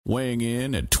weighing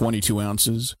in at 22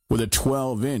 ounces, with a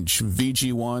 12-inch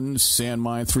VG1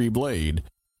 Sanmai 3 blade,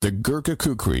 the Gurkha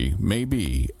Kukri may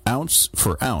be, ounce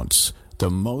for ounce, the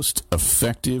most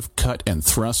effective cut and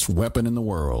thrust weapon in the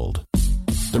world.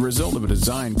 The result of a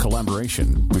design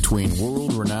collaboration between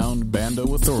world-renowned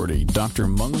Bando authority Dr.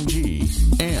 Mung Ji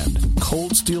and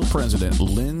Cold Steel president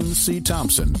Lynn C.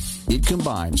 Thompson, it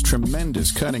combines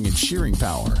tremendous cutting and shearing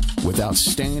power with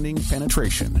outstanding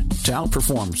penetration to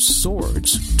outperform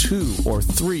swords 2 or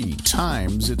 3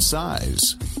 times its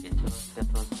size.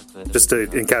 Just to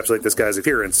encapsulate this guy's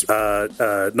appearance, not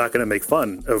going to make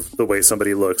fun of the way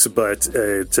somebody looks, but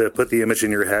to put the image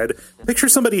in your head, picture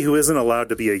somebody who isn't allowed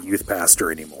to be a youth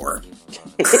pastor anymore.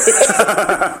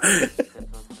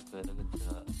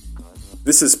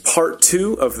 This is part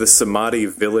 2 of the Samadhi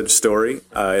village story.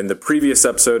 In the previous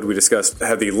episode, we discussed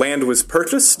how the land was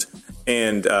purchased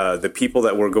and the people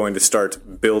that were going to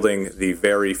start building the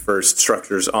very first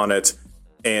structures on it.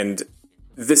 And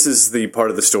this is the part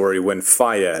of the story when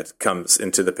Fayed comes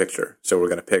into the picture. So we're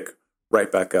going to pick right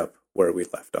back up where we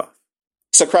left off.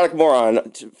 Socratic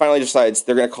moron finally decides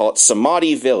they're going to call it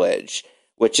Samadhi Village,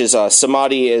 which is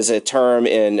Samadhi is a term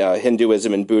in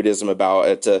Hinduism and Buddhism about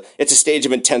it's a stage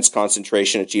of intense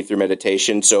concentration achieved through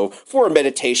meditation. So for a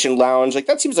meditation lounge, like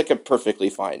that seems like a perfectly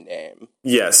fine name.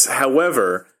 Yes.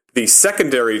 However, the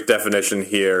secondary definition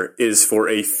here is for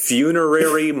a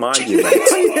funerary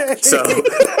monument. So,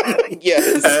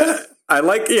 yes. I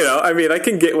like, I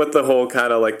can get with the whole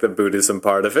kind of like the Buddhism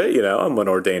part of it. I'm an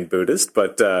ordained Buddhist,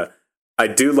 but I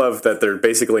do love that they're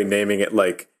basically naming it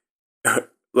like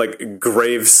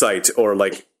grave site or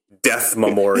like death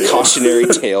memorial. Cautionary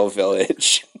Tale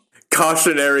Village.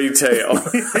 Cautionary tale.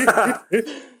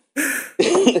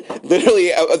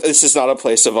 Literally, this is not a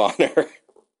place of honor.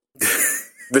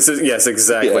 This is, yes,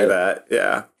 exactly that,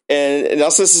 yeah. And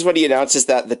also this is what he announces,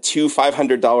 that the 2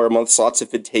 $500 a month slots have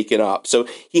been taken up. So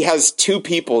he has 2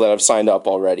 people that have signed up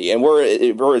already, and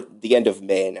we're at the end of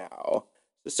May now.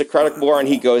 The Socratic moron,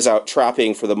 he goes out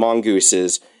trapping for the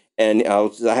mongooses, and I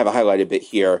have a highlighted bit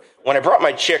here. When I brought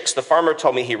my chicks, the farmer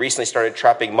told me he recently started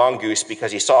trapping mongoose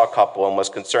because he saw a couple and was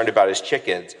concerned about his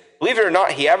chickens. Believe it or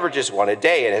not, he averages 1 a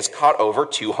day and has caught over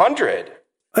 200.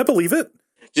 I believe it.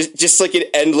 Just like an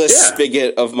endless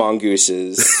spigot of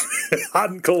mongooses.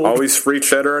 Hot and cold. Always free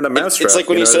cheddar and a mousetrap. It's like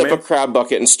when you set up a crab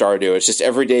bucket in Stardew. It's just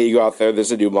every day you go out there,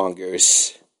 there's a new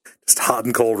mongoose. Just hot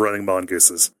and cold running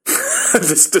mongooses.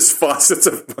 just faucets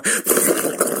of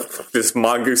just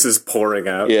mongooses pouring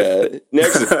out. Yeah.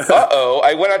 Next,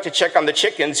 I went out to check on the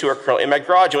chickens who are currently in my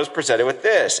garage and was presented with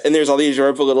this. And there's all these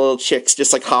adorable little chicks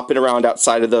just like hopping around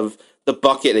outside of the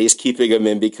bucket that he's keeping them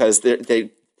in because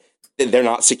they're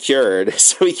not secured,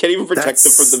 so he can't even protect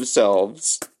them from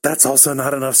themselves. That's also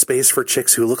not enough space for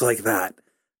chicks who look like that.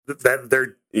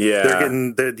 They're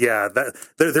in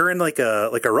like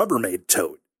a Rubbermaid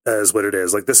tote, is what it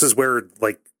is. Like this is where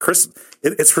like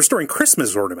it's for storing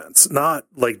Christmas ornaments, not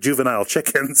like juvenile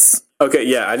chickens. Okay,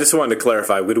 yeah, I just wanted to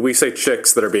clarify. Would we say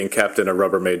chicks that are being kept in a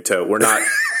Rubbermaid tote? We're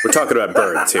talking about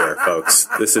birds here, folks.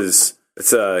 This is.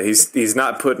 He's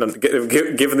not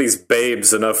giving these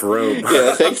babes enough room.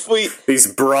 Yeah, thankfully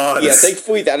these broads. Yeah,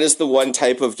 thankfully that is the one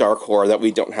type of dark horror that we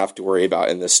don't have to worry about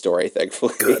in this story.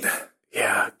 Thankfully, good.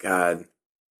 Yeah, God.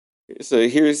 So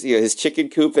here's his chicken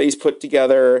coop that he's put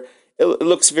together. It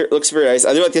looks very nice.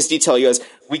 I do like this detail. He goes,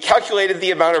 "We calculated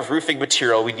the amount of roofing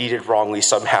material we needed wrongly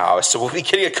somehow, so we'll be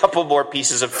getting a couple more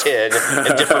pieces of tin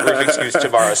and different roofing screws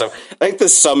tomorrow." So I like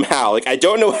this somehow. Like I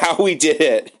don't know how we did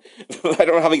it. I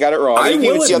don't know how we got it wrong. I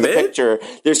will see on the admit, picture,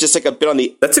 there's just like a bit on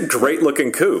the... That's a great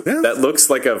looking coop. Yeah. That looks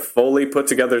like a fully put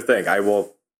together thing. I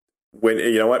will...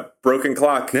 you know what? Broken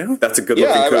clock. Yeah. That's a good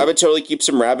looking coop. I would totally keep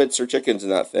some rabbits or chickens in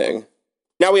that thing.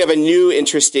 Now we have a new,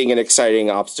 interesting, and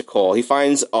exciting obstacle. He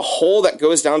finds a hole that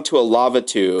goes down to a lava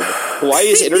tube. Hawaii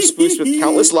is interspersed with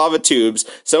countless lava tubes,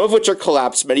 some of which are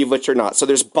collapsed, many of which are not. So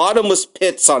there's bottomless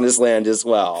pits on his land as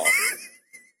well.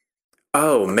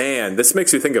 Oh, man. This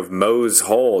makes me think of Moe's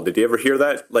Hole. Did you ever hear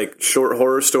that, like, short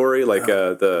horror story? Like,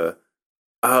 Oh,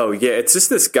 yeah. It's just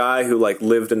this guy who, like,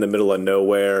 lived in the middle of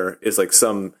nowhere, is, like,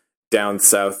 some down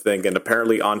south thing, and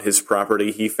apparently on his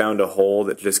property he found a hole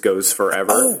that just goes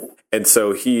forever. Oh. And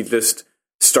so he just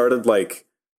started, like,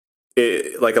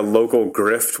 like a local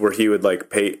grift where he would,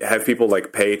 like, have people,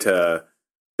 like, pay to...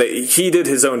 He did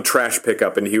his own trash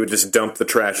pickup, and he would just dump the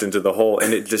trash into the hole,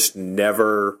 and it just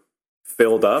never...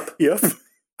 filled up. Yep.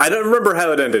 I don't remember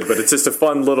how it ended, but it's just a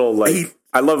fun little like.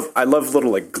 I love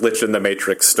little like glitch in the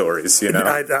Matrix stories. You know.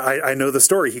 I know the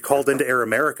story. He called into Air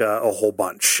America a whole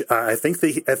bunch. I think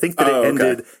that it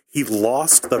ended. He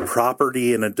lost the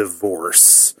property in a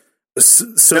divorce,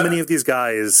 So many of these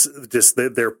guys, just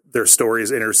their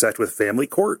stories intersect with family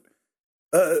court.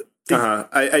 I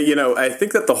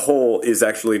think that the hole is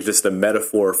actually just a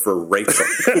metaphor for Rachel.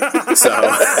 So,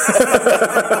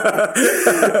 God.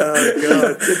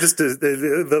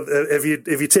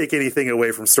 If you take anything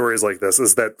away from stories like this,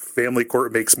 is that family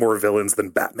court makes more villains than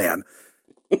Batman.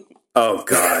 Oh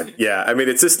God, yeah. I mean,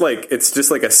 it's just like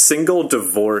a single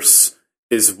divorce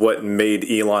is what made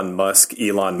Elon Musk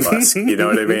Elon Musk. You know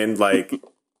what I mean? Like,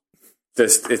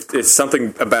 just it's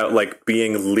something about like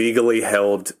being legally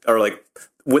held, or like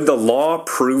when the law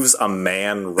proves a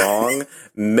man wrong,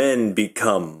 men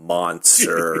become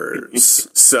monsters.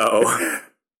 So,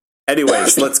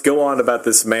 anyways, let's go on about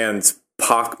this man's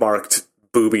pockmarked,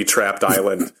 booby-trapped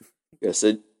island. Yes,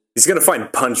 he's going to find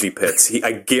punji pits.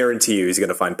 I guarantee you he's going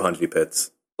to find punji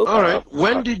pits. All right.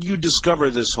 When did you discover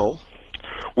this hole?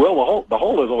 Well, the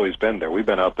hole has always been there. We've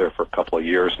been out there for a couple of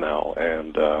years now,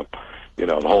 and the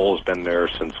hole has been there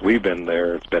since we've been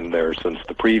there. It's been there since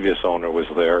the previous owner was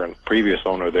there, and the previous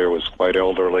owner there was quite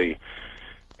elderly,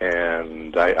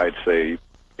 and I'd say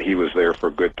he was there for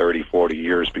a good 30, 40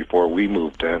 years before we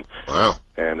moved in. Wow.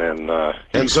 And then...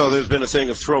 and so there's been a thing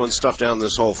of throwing stuff down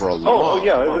this hole for a long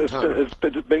time.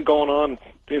 It's been going on,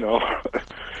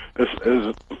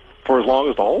 for as long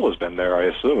as the hole has been there, I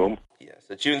assume.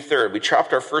 So June 3rd, we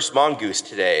chopped our first mongoose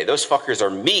today. Those fuckers are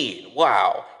mean.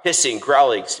 Wow. Hissing,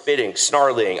 growling, spitting,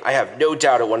 snarling. I have no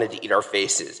doubt it wanted to eat our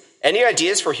faces. Any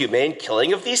ideas for humane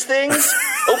killing of these things?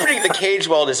 Opening the cage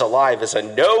while it is alive is a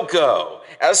no-go.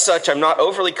 As such, I'm not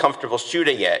overly comfortable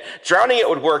shooting it. Drowning it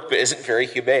would work, but isn't very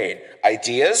humane.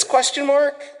 Ideas? ?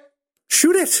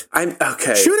 Shoot it. I'm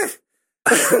okay. Shoot it.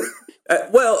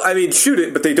 Well, I mean, shoot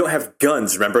it, but they don't have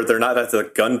guns. Remember, they're not at the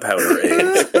gunpowder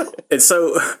age, and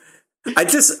so.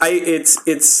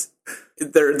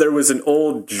 There was an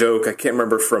old joke, I can't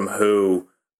remember from who,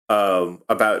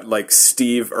 about like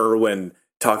Steve Irwin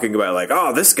talking about like,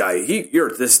 oh, this guy,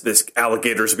 this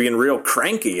alligator's being real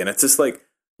cranky. And it's just like,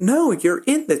 no, you're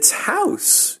in its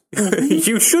house.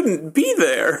 You shouldn't be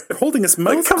there. They're holding his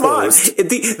mouth come closed. on.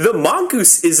 The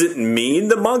mongoose isn't mean.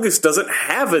 The mongoose doesn't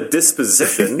have a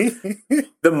disposition.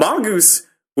 The mongoose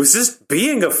was just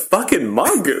being a fucking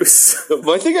mongoose.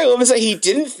 One thing I love is that he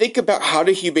didn't think about how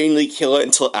to humanely kill it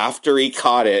until after he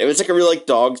caught it. It was like a real like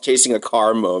dog chasing a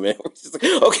car moment. It's like,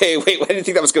 okay, wait, I didn't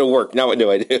think that was going to work. Now what do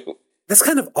I do? That's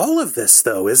kind of all of this,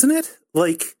 though, isn't it?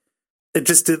 Like, it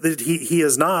just he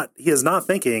is not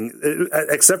thinking,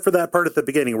 except for that part at the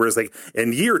beginning where it's like,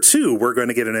 in year 2 we're going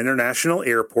to get an international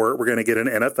airport, we're going to get an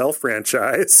NFL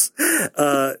franchise,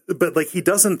 but like he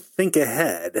doesn't think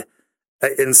ahead.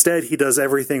 Instead, he does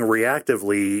everything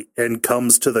reactively and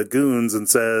comes to the goons and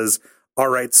says, all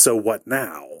right, so what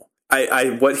now?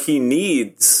 What he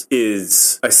needs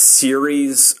is a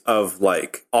series of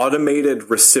like automated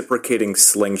reciprocating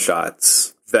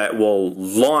slingshots that will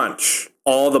launch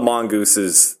all the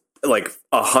mongooses like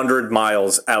 100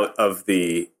 miles out of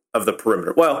the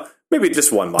perimeter. Well, maybe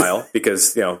just 1 mile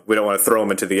because, we don't want to throw them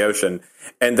into the ocean.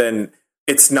 And then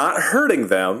it's not hurting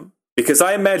them. Because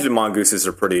I imagine mongooses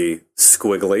are pretty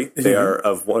squiggly. They are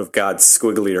of one of God's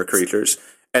squigglier creatures.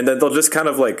 And then they'll just kind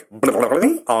of like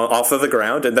off of the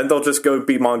ground, and then they'll just go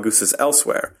be mongooses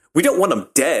elsewhere. We don't want them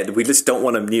dead. We just don't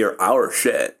want them near our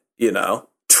shit,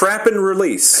 Trap and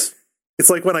release. It's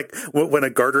like when a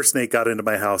garter snake got into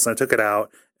my house, and I took it out,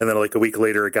 and then like a week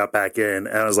later it got back in,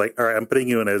 and I was like, all right, I'm putting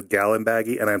you in a gallon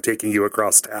baggie, and I'm taking you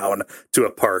across town to a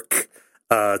park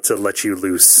to let you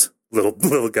loose,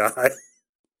 little guy.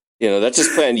 That's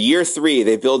just planned. Year 3,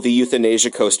 they build the euthanasia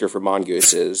coaster for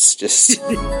mongooses. Just.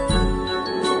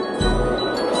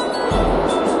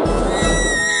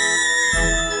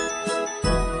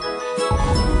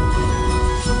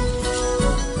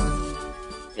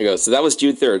 You go. So that was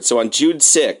June 3rd. So on June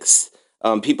 6th,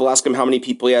 people ask him how many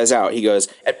people he has out. He goes,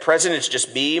 at present, it's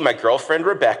just me, my girlfriend,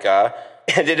 Rebecca,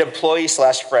 and an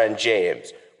employee/friend,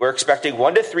 James. We're expecting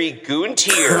 1 to 3 goon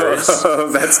tears.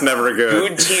 Oh, that's never good.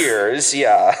 Goon tears,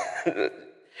 yeah.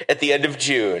 At the end of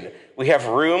June. We have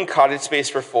room, cottage space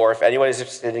for 4 if anyone is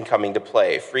interested in coming to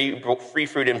play. Free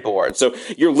food and board. So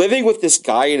you're living with this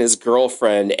guy and his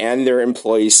girlfriend and their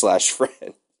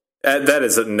employee/friend. That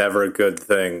is never a good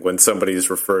thing when somebody is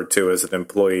referred to as an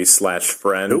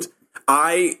employee/friend. Nope.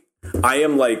 I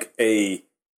am like a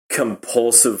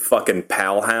compulsive fucking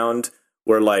pal hound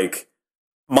where like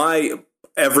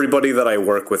everybody that I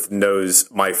work with knows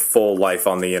my full life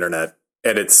on the internet.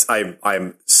 And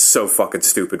I'm so fucking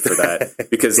stupid for that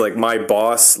because like my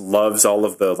boss loves all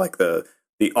of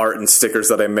the art and stickers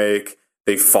that I make.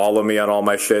 They follow me on all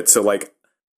my shit. So like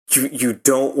you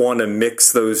don't want to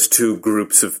mix those two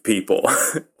groups of people.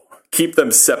 Keep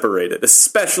them separated,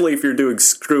 especially if you're doing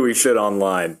screwy shit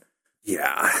online.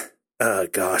 Yeah.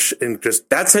 Gosh. And just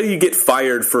that's how you get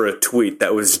fired for a tweet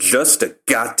that was just a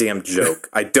goddamn joke.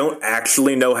 I don't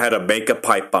actually know how to make a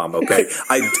pipe bomb, okay?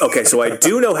 So I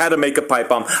do know how to make a pipe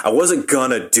bomb. I wasn't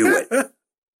gonna do it.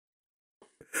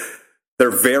 They're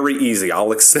very easy.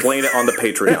 I'll explain it on the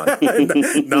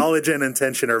Patreon. Knowledge and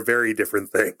intention are very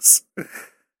different things.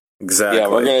 Exactly.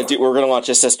 Yeah, we're gonna launch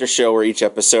a sister show where each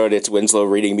episode it's Winslow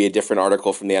reading me a different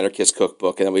article from the Anarchist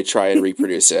Cookbook, and then we try and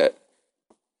reproduce it.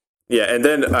 Yeah, and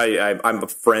then I'm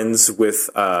friends with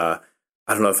I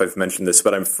don't know if I've mentioned this,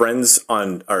 but I'm friends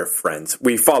on our friends.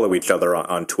 We follow each other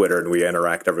on Twitter and we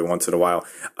interact every once in a while.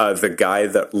 The guy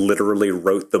that literally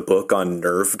wrote the book on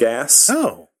nerve gas.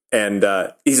 Oh. And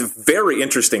he's a very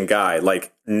interesting guy.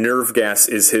 Like, nerve gas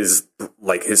is his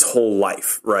whole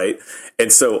life, right? And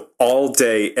so all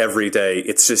day, every day,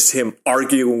 it's just him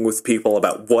arguing with people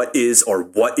about what is or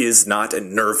what is not a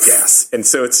nerve gas. And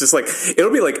so it's just like, it'll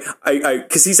be like,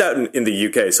 because he's out in the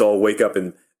UK, so I'll wake up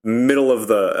in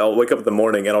the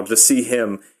morning and I'll just see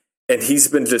him, and he's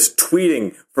been just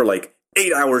tweeting for like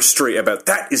 8 hours straight about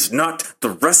that is not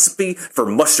the recipe for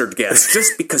mustard gas.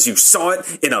 Just because you saw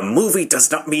it in a movie does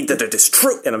not mean that it is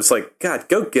true. And I'm just like, God,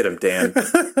 go get him, Dan.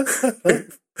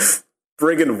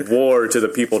 Bringing war to the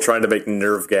people trying to make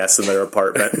nerve gas in their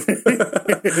apartment.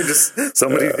 Just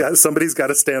somebody's got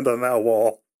to stand on that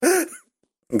wall.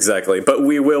 Exactly. But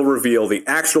we will reveal the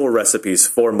actual recipes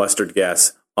for mustard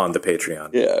gas on the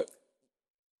Patreon.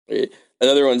 Yeah.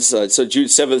 Another one's, so June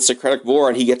 7th, Socratic War,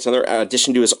 and he gets another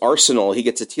addition to his arsenal. He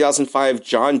gets a 2005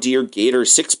 John Deere Gator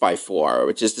 6x4,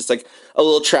 which is just like a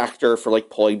little tractor for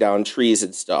like pulling down trees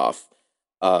and stuff.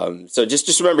 So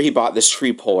just remember he bought this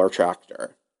tree puller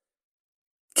tractor.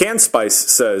 Can Spice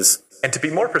says, and to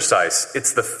be more precise,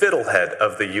 it's the fiddlehead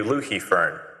of the Uluhi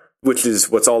fern, which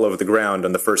is what's all over the ground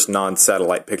on the first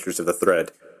non-satellite pictures of the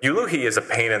thread. Uluhi is a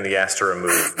pain in the ass to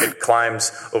remove. It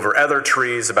climbs over other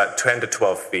trees about 10 to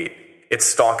 12 feet. Its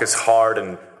stalk is hard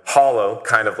and hollow,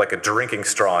 kind of like a drinking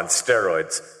straw on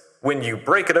steroids. When you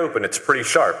break it open, it's pretty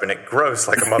sharp, and it grows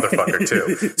like a motherfucker,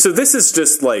 too. So this is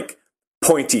just like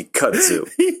pointy kudzu.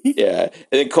 Yeah. And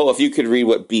then, Cole, if you could read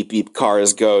what Beep Beep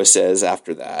Cars Go says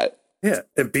after that. Yeah,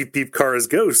 and Beep Beep Cars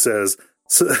Go says...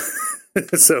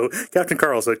 So Captain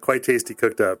Carl said, quite tasty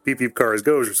cooked up. Beep Beep Cars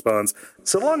Goes responds,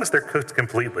 so long as they're cooked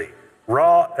completely.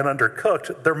 Raw and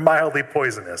undercooked, they're mildly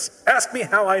poisonous. Ask me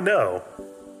how I know.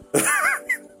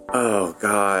 Oh,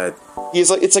 God. He's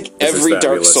like, it's like this every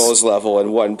Dark Souls level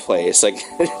in one place. Like,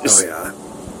 oh, yeah.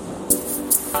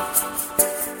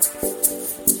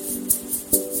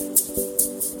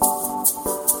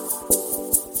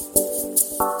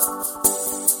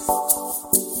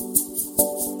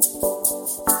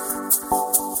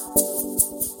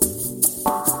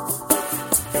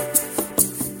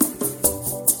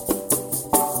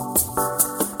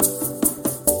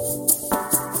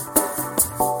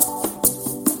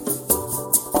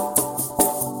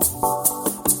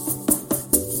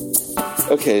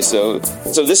 Okay, so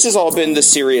this has all been the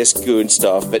serious goon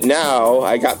stuff, but now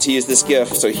I got to use this GIF.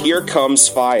 So here comes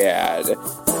Fayad.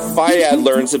 Fayad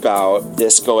learns about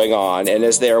this going on, and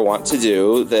as they are wont to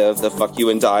do, the fuck you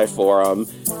and die forum,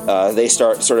 they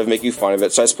start sort of making fun of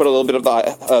it. So I just put a little bit of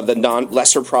the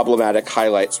lesser problematic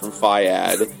highlights from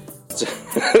Fayad.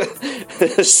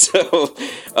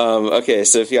 Okay,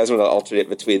 so if you guys want to alternate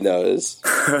between those.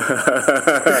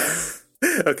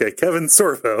 Okay, Kevin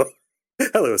Sorvo.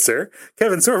 Hello, sir.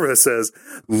 Kevin Sorvo says,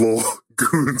 lol,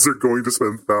 goons are going to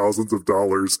spend thousands of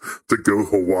dollars to go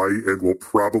Hawaii and will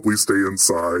probably stay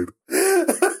inside.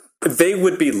 They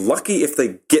would be lucky if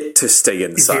they get to stay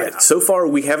inside. Yeah. So far,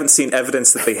 we haven't seen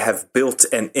evidence that they have built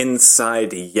an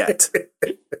inside yet.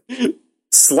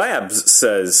 Slabs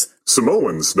says,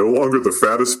 Samoans, no longer the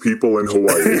fattest people in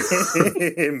Hawaii.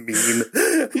 Mean.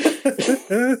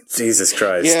 Jesus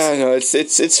Christ. Yeah, no,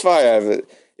 it's fine.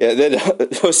 Yeah, then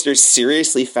Poster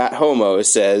Seriously Fat Homo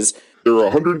says, there are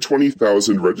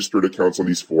 120,000 registered accounts on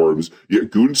these forums,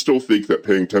 yet goons still think that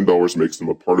paying $10 makes them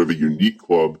a part of a unique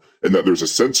club, and that there's a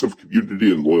sense of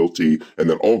community and loyalty, and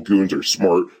that all goons are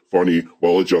smart, funny,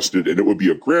 well-adjusted, and it would be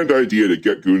a grand idea to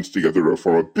get goons together to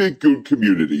form a big goon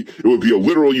community. It would be a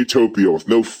literal utopia with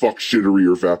no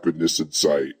fuck-shittery or vapidness in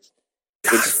sight.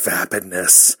 God,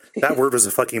 vapidness. That word was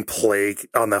a fucking plague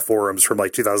on the forums from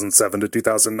like 2007 to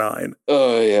 2009.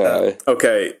 Oh, yeah.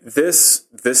 Okay, this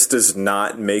does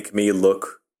not make me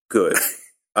look good.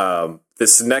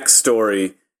 This next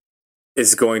story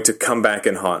is going to come back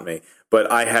and haunt me.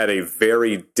 But I had a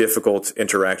very difficult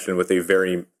interaction with a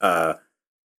very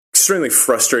extremely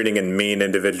frustrating and mean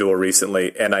individual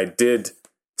recently, and I did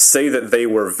say that they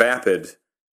were vapid,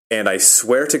 and I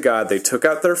swear to God, they took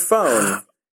out their phone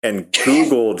and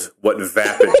Googled what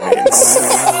vapid means,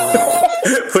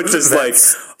 which is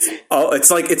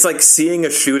it's like seeing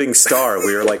a shooting star.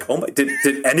 We were like, oh my, did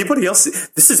anybody else?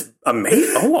 This is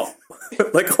amazing. Oh,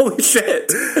 like holy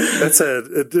shit! And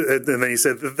then he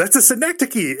said, that's a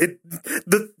synecdoche.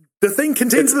 The thing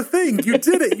contains the thing. You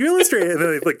did it. You illustrated it. And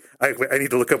then he's like, I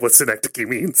need to look up what synecdoche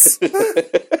means.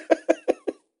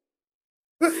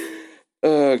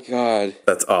 Oh, God.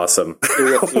 That's awesome.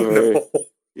 No.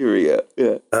 Here we go.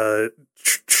 Yeah.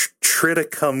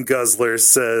 Triticum Guzzler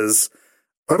says,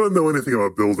 I don't know anything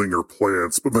about building or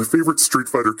plants, but my favorite Street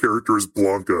Fighter character is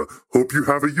Blanca. Hope you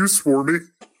have a use for me.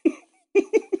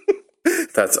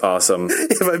 That's awesome.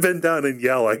 If I bend down and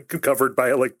yell, I'm covered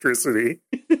by electricity.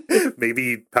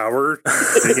 Maybe power,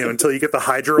 until you get the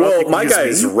Hydra. Well, my guy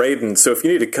is Raiden, so if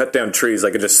you need to cut down trees,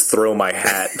 I could just throw my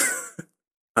hat.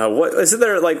 What isn't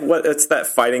there like? What it's that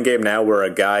fighting game now where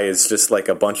a guy is just like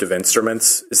a bunch of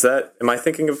instruments? Is that? Am I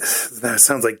thinking of? That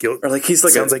sounds like guilt. Or like he's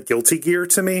like sounds like Guilty Gear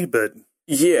to me, but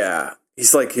yeah.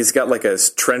 He's got like a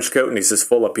trench coat and he's just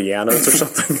full of pianos or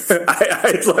something.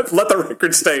 I let the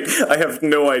record state, I have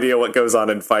no idea what goes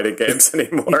on in fighting games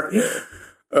anymore.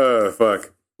 Oh,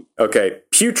 fuck. Okay.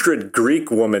 Putrid Greek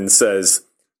woman says,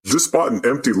 just bought an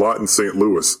empty lot in St.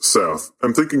 Louis, South.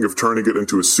 I'm thinking of turning it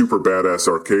into a super badass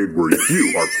arcade where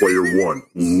you are player one,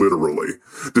 literally.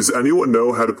 Does anyone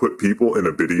know how to put people in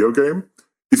a video game?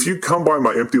 If you come by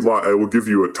my empty lot, I will give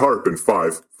you a tarp and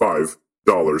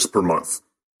 $5 per month.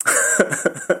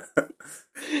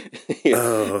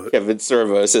 Kevin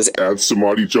Servo says, add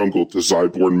Samadhi Jungle to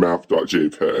Zyborn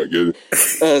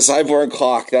Zyborn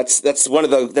Clock. That's one of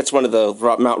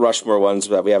the Mount Rushmore ones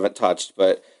that we haven't touched,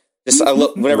 but just I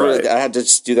had to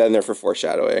just do that in there for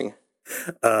foreshadowing.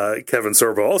 Kevin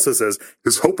Servo also says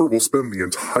his helper will spend the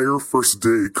entire first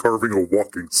day carving a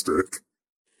walking stick.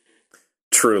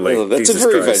 Truly, that's Jesus a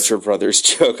very Christ. Venture Brothers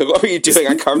joke. What are you doing?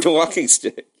 I carved a walking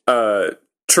stick.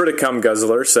 Triticum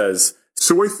Guzzler says,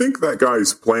 so I think that guy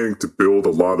is planning to build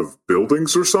a lot of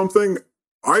buildings or something.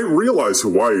 I realize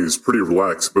Hawaii is pretty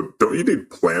relaxed, but don't you need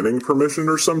planning permission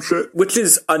or some shit? Which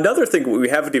is another thing we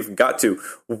haven't even got to.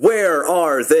 Where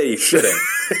are they shitting?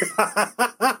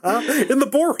 In the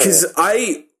borehole. Because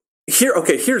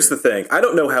here's the thing. I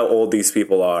don't know how old these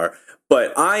people are,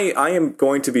 but I am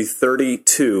going to be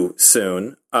 32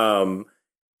 soon.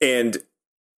 And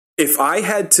if I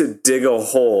had to dig a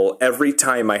hole every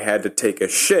time I had to take a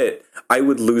shit, I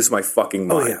would lose my fucking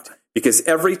mind. Oh, yeah. Because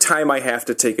every time I have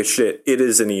to take a shit, it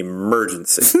is an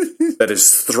emergency that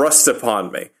is thrust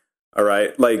upon me. All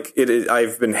right? Like,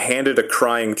 I've been handed a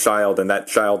crying child, and that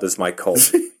child is my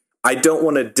cult. I don't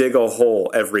want to dig a hole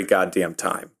every goddamn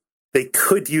time. They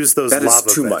could use those lava vents. That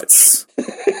is too much.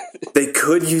 They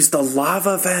could use the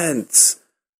lava vents.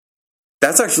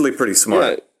 That's actually pretty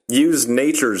smart. Yeah. Use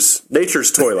nature's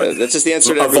toilet. That's just the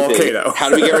answer to everything. Volcano. How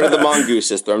do we get rid of the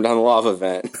mongooses? Throw them down the lava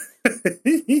vent.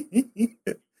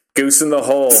 Goose in the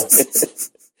hole.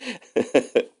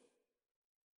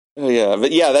 Oh yeah,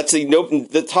 but yeah, that's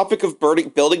the topic of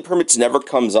building permits never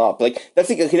comes up. Like that's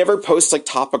he never posts like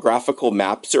topographical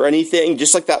maps or anything.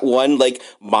 Just like that one like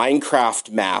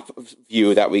Minecraft map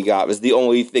view that we got was the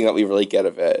only thing that we really get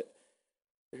of it.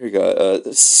 Here we go.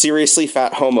 Seriously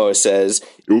Fat Homo says,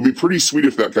 it would be pretty sweet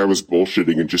if that guy was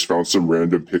bullshitting and just found some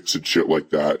random pics and shit like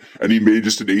that, and he made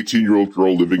just an 18-year-old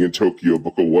girl living in Tokyo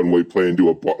book a one-way plane to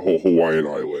a butthole Hawaiian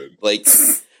island. Like,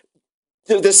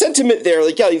 the sentiment there,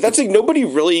 like, yeah, that's like nobody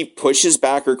really pushes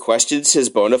back or questions his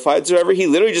bona fides or whatever. He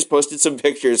literally just posted some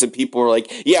pictures and people were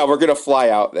like, yeah, we're going to fly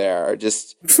out there.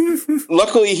 Just,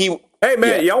 luckily he... Hey,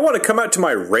 man, y'all want to come out to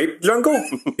my rape jungle?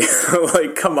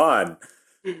 Like, come on.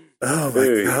 Oh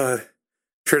my god.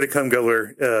 Triticum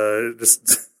Guzzler,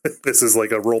 this is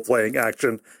like a role-playing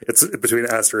action. It's between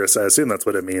asterisks, I assume that's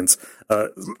what it means.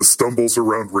 Stumbles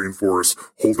around rainforest,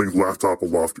 holding laptop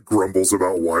aloft, grumbles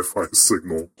about Wi-Fi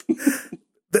signal.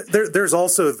 There's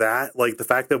also that, like the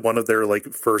fact that one of their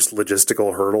like first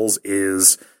logistical hurdles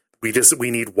is we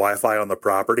need Wi-Fi on the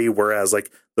property, whereas like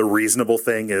the reasonable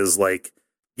thing is like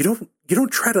you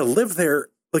don't try to live there,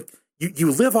 like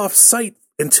you live off site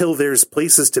until there's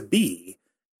places to be,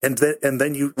 and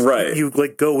then you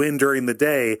like go in during the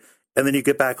day, and then you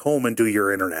get back home and do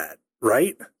your internet,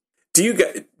 right? Do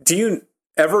you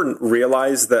ever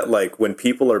realize that like when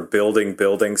people are building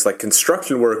buildings, like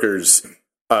construction workers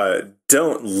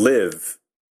don't live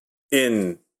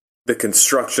in the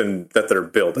construction that they're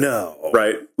building? No,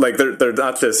 right? Like they're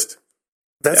not just.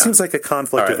 That seems like a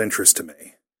conflict of interest to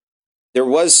me. There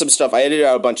was some stuff I edited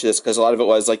out a bunch of this because a lot of it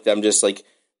was like them just like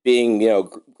being,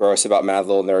 gross about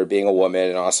Madlow and there being a woman,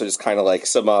 and also just kind of like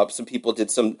some people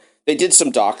did some They did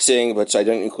some doxing, which I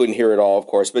didn't include in here at all, of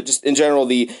course. But just in general,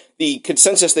 the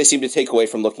consensus they seemed to take away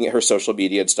from looking at her social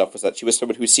media and stuff was that she was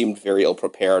someone who seemed very ill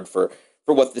prepared for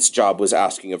what this job was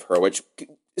asking of her, which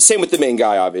same with the main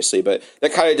guy, obviously. But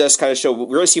that kind of does kind of show, we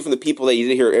really see from the people that you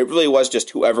did here, it really was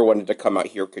just whoever wanted to come out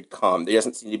here could come. There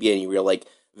doesn't seem to be any real like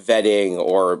vetting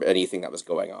or anything that was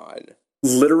going on.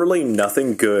 Literally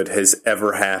nothing good has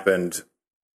ever happened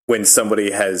when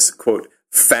somebody has, quote,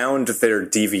 found their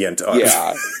deviant art.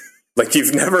 Yeah. Like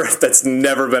that's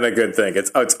never been a good thing.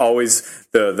 It's always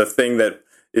the thing that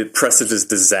it presages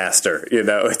disaster. You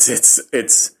know, it's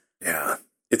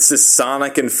this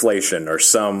sonic inflation or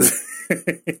some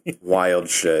wild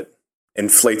shit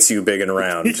inflates you big and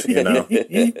round, you know?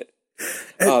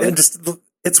 and just,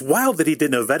 it's wild that he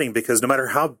did no vetting, because no matter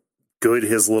how good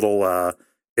his little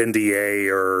NDA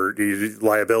or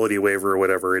liability waiver or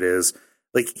whatever it is,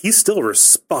 like, he's still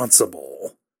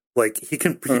responsible. Like, he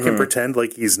can pretend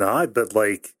like he's not, but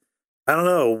like, I don't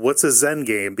know, what's a Zen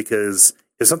game? Because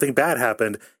if something bad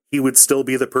happened, he would still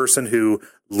be the person who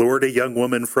lured a young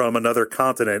woman from another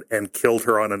continent and killed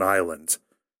her on an island.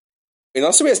 And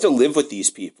also he has to live with these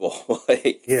people.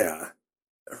 Like, yeah.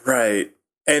 Right.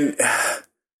 And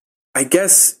I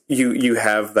guess you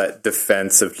have that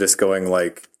defense of just going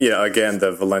like, again,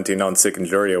 the Valenti non sic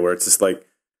injuria, where it's just like,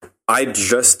 I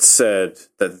just said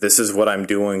that this is what I'm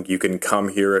doing. You can come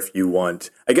here if you want.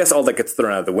 I guess all that gets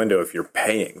thrown out the window if you're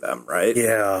paying them, right?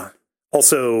 Yeah.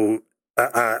 Also,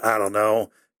 I don't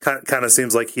know. Kind of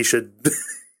seems like he should.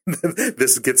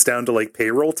 This gets down to like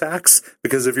payroll tax,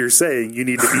 because if you're saying you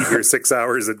need to be here 6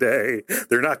 hours a day,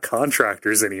 they're not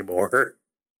contractors anymore.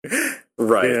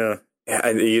 Right. Yeah.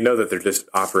 And you know that they're just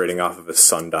operating off of a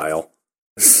sundial.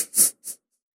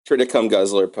 Triticum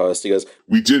Guzzler post. He goes,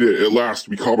 "We did it at last.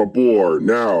 We caught a boar.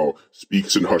 Now,"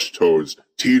 speaks in hushed tones,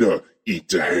 "Tina, eat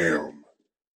the ham."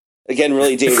 Again,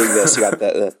 really dating this. You got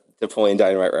the Napoleon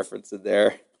Dynamite reference in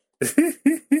there.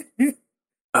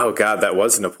 Oh, God, that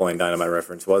was a Napoleon Dynamite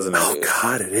reference, wasn't it? Oh,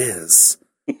 God, it is.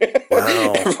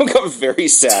 Wow. Everyone got very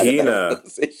sad. Tina.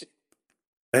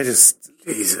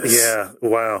 Jesus. Yeah,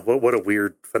 wow. What a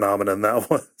weird phenomenon that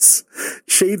was.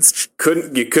 Shades.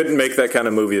 You couldn't make that kind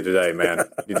of movie today, man.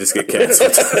 You just get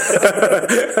canceled.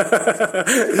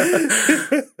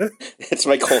 It's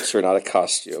my culture, not a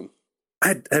costume.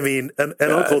 I mean, an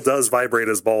uncle does vibrate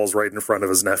his balls right in front of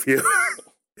his nephew.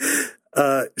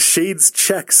 Shades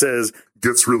Check says,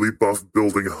 "Gets really buff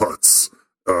building huts.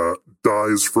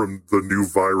 Dies from the new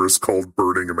virus called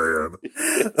Burning Man."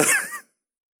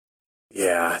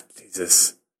 Yeah,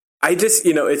 Jesus. I just,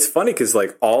 it's funny because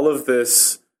like all of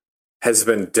this has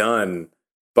been done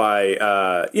by,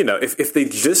 if they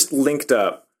just linked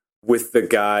up with the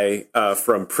guy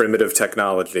from Primitive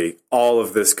Technology, all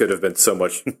of this could have been so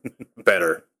much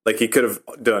better. Like he could have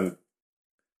done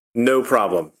no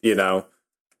problem,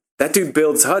 That dude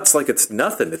builds huts like it's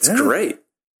nothing. It's great.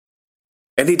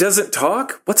 And he doesn't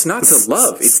talk? What's not to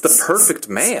love? It's the perfect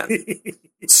man.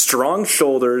 Strong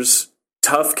shoulders,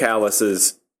 tough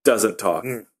calluses, doesn't talk.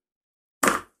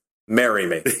 Marry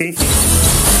me.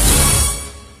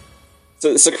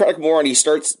 So Socratic Moron, he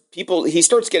starts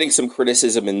getting some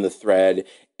criticism in the thread,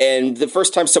 and the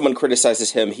first time someone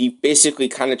criticizes him, he basically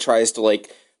kind of tries to like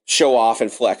show off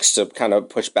and flex to kind of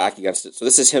push back against it. So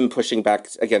this is him pushing back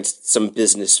against some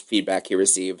business feedback he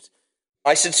received.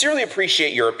 I sincerely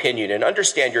appreciate your opinion and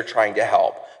understand you're trying to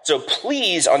help. So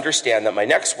please understand that my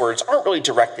next words aren't really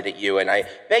directed at you, and I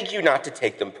beg you not to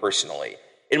take them personally.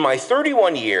 In my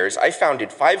 31 years, I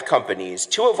founded 5 companies,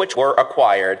 2 of which were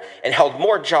acquired, and held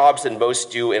more jobs than most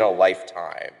do in a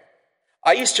lifetime.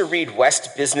 I used to read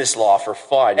West Business Law for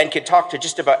fun and could talk to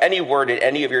just about any word in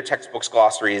any of your textbooks'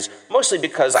 glossaries, mostly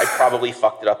because I probably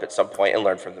fucked it up at some point and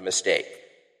learned from the mistake.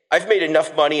 I've made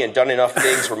enough money and done enough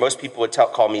things where most people would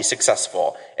call me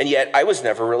successful, and yet I was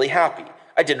never really happy.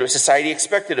 I did what society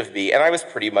expected of me, and I was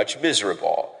pretty much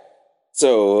miserable.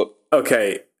 So,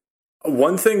 okay,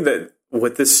 one thing that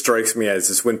what this strikes me as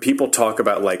is when people talk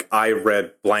about like I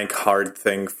read blank hard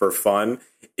thing for fun,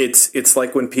 it's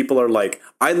like when people are like,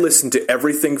 I listened to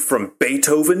everything from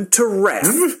Beethoven to Ref,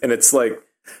 and it's like,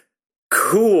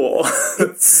 cool.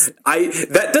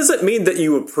 That doesn't mean that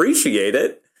you appreciate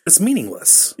it. It's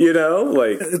meaningless.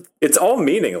 Like, it's all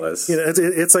meaningless.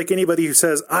 It's like anybody who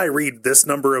says, I read this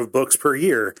number of books per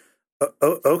year.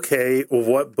 Okay,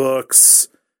 what books?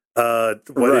 What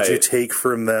did you take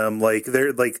from them? Like,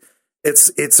 they're like,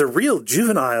 it's a real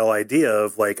juvenile idea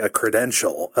of like a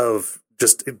credential of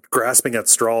just grasping at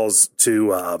straws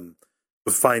to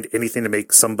find anything to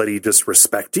make somebody just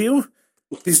respect you.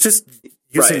 He's just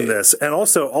using this. And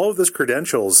also, all of those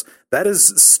credentials, that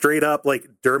is straight up like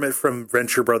Dermot from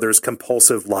Venture Brothers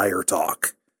compulsive liar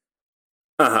talk.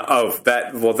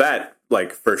 That,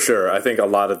 like, for sure. I think a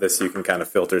lot of this you can kind of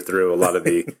filter through a lot of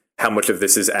the how much of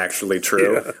this is actually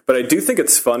true. Yeah. But I do think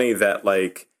it's funny that,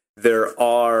 like, there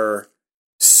are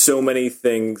so many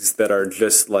things that are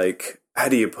just like, how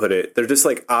do you put it? They're just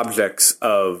like objects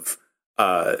of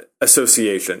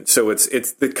association. So it's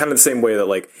the kind of the same way that,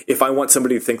 like, if I want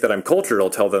somebody to think that I'm cultured,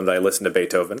 I'll tell them that I listen to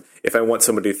Beethoven. If I want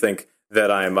somebody to think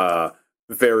that I'm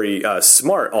very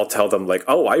smart, I'll tell them, like,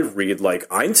 oh, I read, like,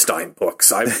 Einstein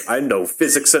books. I know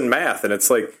physics and math. And it's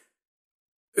like,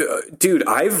 dude,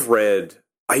 I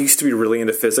used to be really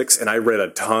into physics, and I read a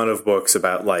ton of books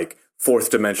about, like, fourth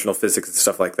dimensional physics and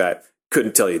stuff like that.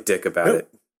 Couldn't tell you dick about it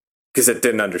because I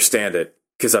didn't understand it,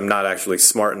 because I'm not actually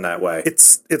smart in that way.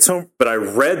 It's but I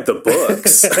read the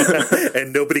books,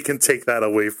 and nobody can take that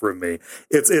away from me.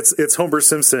 It's Homer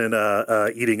Simpson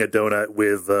eating a donut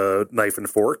with a knife and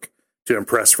fork to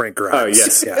impress Frank Grimes. Oh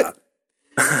yes, yeah.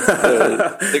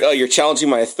 Like, oh, you're challenging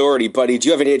my authority, buddy. Do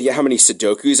you have any idea how many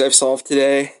Sudokus I've solved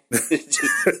today?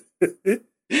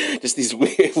 Just these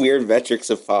weird metrics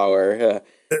of power.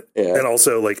 Yeah. And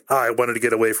also, like, I wanted to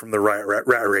get away from the rat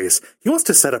race. He wants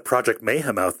to set up Project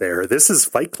Mayhem out there. This is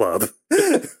Fight Club.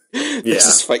 This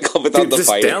is Fight Club without the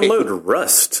fighting. Just download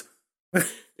Rust.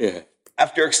 Yeah.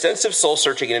 After extensive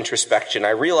soul-searching and introspection,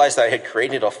 I realized that I had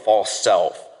created a false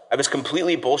self. I was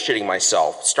completely bullshitting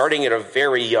myself, starting at a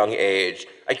very young age.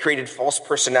 I created false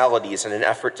personalities in an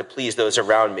effort to please those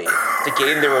around me, to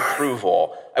gain their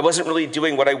approval. I wasn't really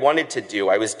doing what I wanted to do.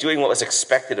 I was doing what was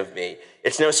expected of me.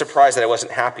 It's no surprise that I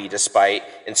wasn't happy despite,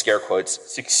 in scare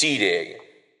quotes, succeeding.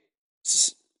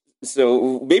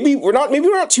 So maybe we're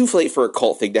not too late for a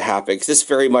cult thing to happen, because it's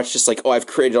very much just like, oh, I've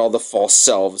created all the false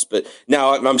selves, but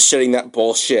now I'm shedding that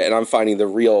bullshit and I'm finding the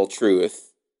real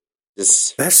truth.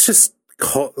 That's just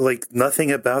like,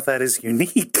 nothing about that is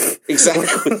unique.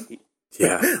 Exactly.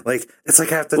 Yeah. Like, it's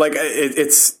like I have to, like,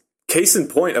 it's case in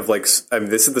point of, like, I mean,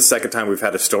 this is the second time we've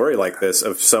had a story like this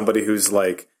of somebody who's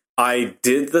like, I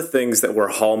did the things that were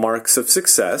hallmarks of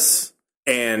success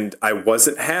and I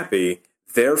wasn't happy.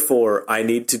 Therefore, I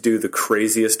need to do the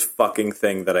craziest fucking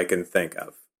thing that I can think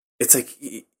of. It's like,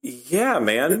 yeah,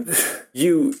 man,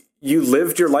 you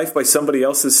lived your life by somebody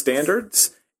else's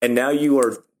standards, and now you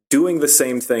are doing the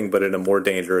same thing, but in a more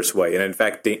dangerous way, and in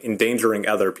fact, endangering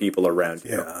other people around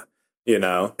you. Yeah. You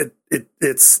know,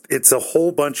 it's a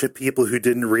whole bunch of people who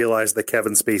didn't realize that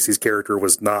Kevin Spacey's character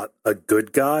was not a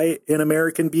good guy in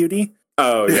American Beauty.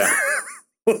 Oh yeah.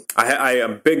 I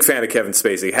am a big fan of Kevin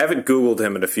Spacey. Haven't Googled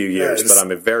him in a few years, but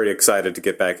I'm very excited to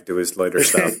get back into his later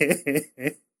stuff.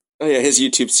 Oh yeah, his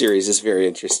YouTube series is very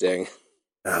interesting.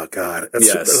 Oh god,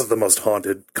 that's the most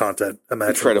haunted content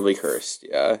imaginable. Incredibly cursed,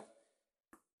 yeah.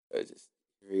 Here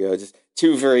we go. Just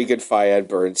two very good Fayed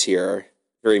burns here.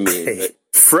 Very mean. Hey. But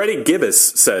Freddie Gibbous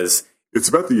says, it's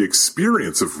about the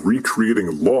experience of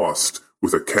recreating Lost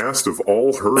with a cast of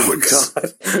all Hurleys. Oh,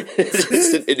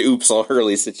 it's an oops all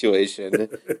Hurley situation.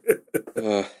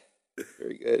 Very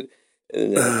good.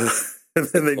 And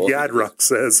then Yadrock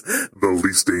says, the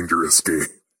least dangerous game.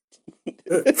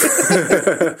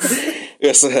 We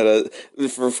also had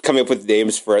for coming up with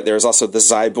names for it. There was also the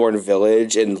Zyborn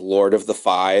Village and Lord of the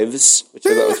Fives, which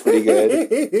I thought was pretty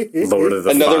good. Lord of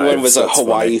the Another Fives, one was a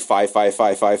Hawaii funny.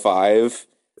 55555.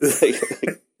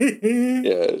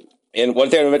 Yeah. And one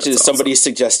thing I mentioned is somebody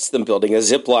suggests them building a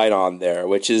zip line on there,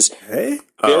 which is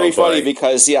very funny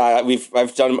because we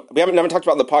haven't talked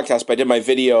about it in the podcast, but I did my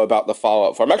video about the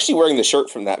Fallout 4. I'm actually wearing the shirt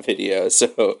from that video,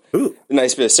 so a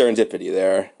nice bit of serendipity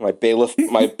there. My bailiff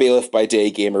by day,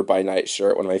 gamer by night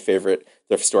shirt, one of my favorite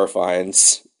thrift store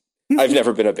finds. I've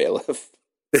never been a bailiff.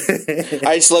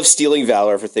 I just love stealing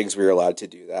valor for things we were allowed to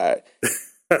do that.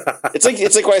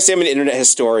 It's like when I say I'm an internet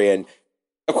historian.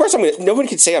 Of course, no one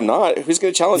can say I'm not. Who's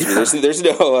going to challenge me? There's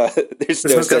no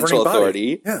central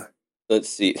authority. Yeah. Let's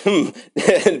see.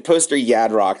 And Poster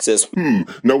Yadrock says,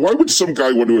 Now, why would some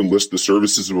guy want to enlist the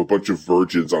services of a bunch of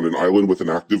virgins on an island with an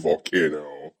active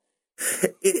volcano?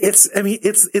 It's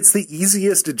the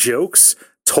easiest jokes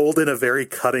told in a very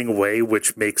cutting way,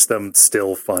 which makes them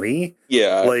still funny.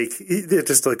 Yeah. Like, it's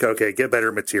just like, okay, get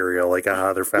better material. Like,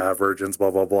 they're fat virgins,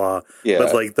 blah, blah, blah. Yeah.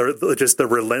 But, like,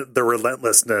 the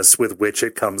relentlessness with which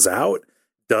it comes out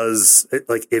does,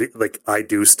 I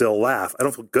do still laugh. I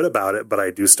don't feel good about it, but I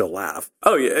do still laugh.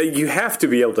 Oh, yeah. You have to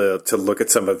be able to look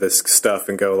at some of this stuff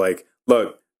and go, like,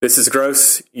 look, this is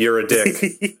gross, you're a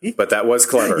dick, but that was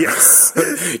clever. Yes.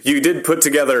 You did put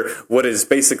together what is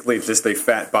basically just a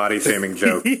fat body-shaming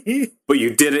joke, but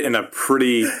you did it in a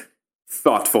pretty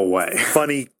thoughtful way.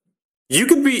 Funny, You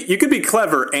could be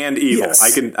clever and evil. Yes.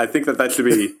 I think that should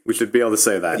be. We should be able to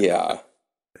say that. Yeah.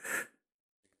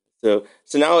 So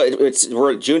now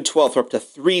we're at June 12th. We're up to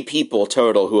 3 people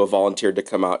total who have volunteered to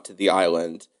come out to the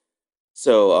island.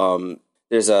 So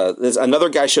there's another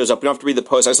guy shows up. We don't have to read the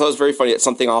post. I thought it was very funny. It's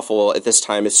Something Awful at this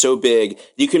time is so big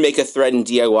you can make a thread in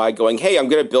DIY going, "Hey, I'm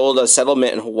going to build a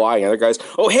settlement in Hawaii." And other guys,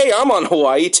 "Oh, hey, I'm on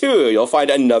Hawaii too." You'll find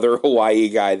another Hawaii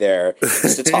guy there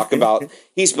just to talk about.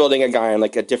 He's building a guy on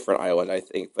like a different island, I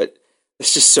think. But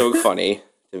it's just so funny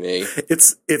to me.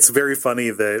 It's very funny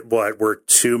that we're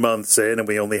 2 months in and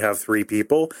we only have 3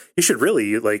 people. You should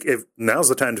really if now's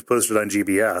the time to post it on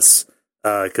GBS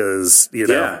because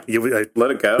let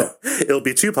it go. It'll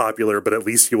be too popular, but at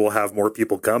least you will have more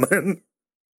people coming.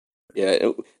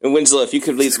 Yeah, and Winslow, if you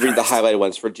could please read the highlighted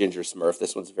ones for Ginger Smurf,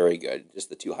 this one's very good. Just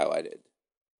the 2 highlighted.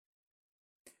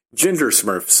 Ginger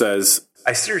Smurf says,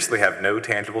 "I seriously have no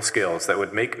tangible skills that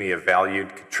would make me a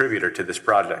valued contributor to this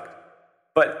project.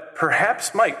 But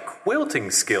perhaps my quilting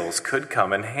skills could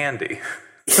come in handy."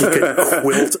 He could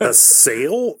quilt a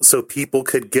sail so people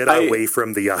could get away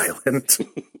from the island.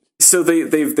 So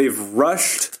they've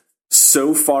rushed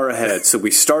so far ahead. So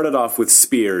we started off with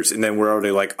spears, and then we're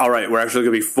already like, all right, we're actually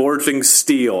going to be forging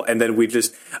steel, and then we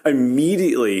just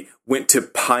immediately went to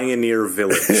Pioneer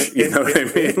Village. You know what I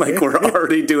mean? Like we're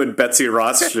already doing Betsy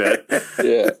Ross shit.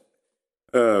 Yeah.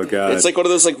 Oh god! It's like one of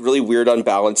those like really weird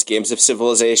unbalanced games of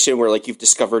civilization where like you've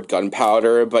discovered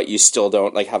gunpowder, but you still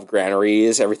don't like have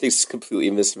granaries. Everything's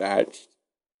completely mismatched.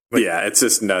 Yeah, it's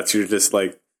just nuts. You're just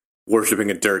like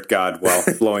worshiping a dirt god while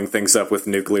blowing things up with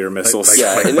nuclear missiles.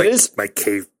 My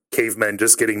cavemen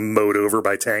just getting mowed over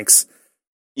by tanks.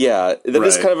 Yeah, that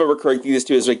is kind of a recurring thing. This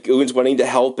too is like goons wanting to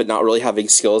help but not really having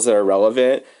skills that are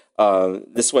relevant.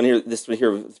 This one here, this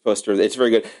poster, it's very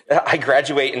good. "I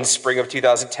graduate in spring of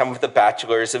 2010 with a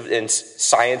bachelor's in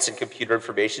science and computer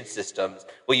information systems.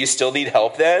 Will you still need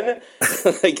help then?"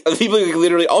 Like people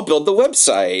literally, "I'll build the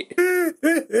website."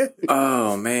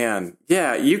 Oh man,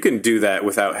 yeah, you can do that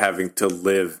without having to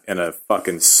live in a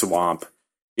fucking swamp.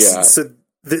 Yeah. So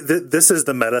this is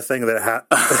the meta thing that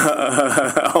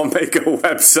I'll make a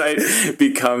website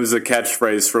becomes a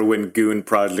catchphrase for when goon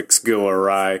projects go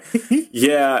awry.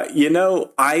 Yeah,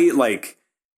 I like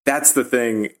that's the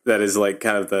thing that is like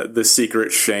kind of the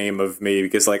secret shame of me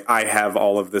because like I have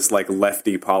all of this like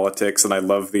lefty politics and I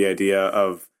love the idea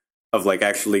of like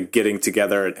actually getting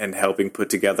together and helping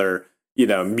put together,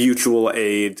 mutual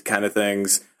aid kind of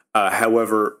things.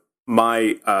 However,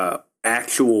 my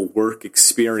actual work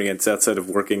experience outside of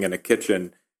working in a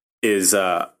kitchen is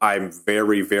I'm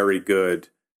very, very good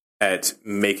at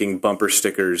making bumper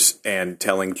stickers and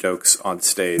telling jokes on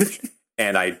stage.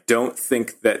 And I don't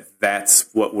think that that's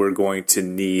what we're going to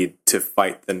need to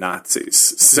fight the Nazis.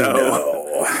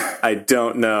 So I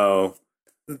don't know.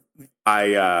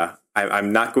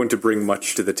 I'm not going to bring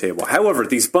much to the table. However,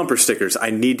 these bumper stickers,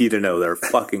 I need you to know they're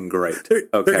fucking great. They're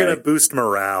going to boost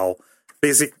morale.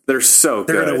 Basically, they're so good.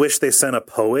 They're going to wish they sent a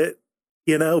poet,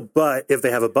 but if they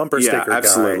have a bumper sticker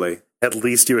absolutely. guy, at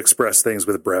least you express things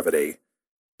with brevity.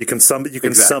 You can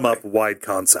sum up wide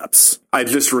concepts. I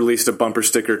just released a bumper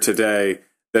sticker today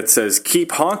that says,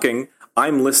 "Keep honking.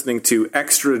 I'm listening to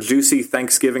extra juicy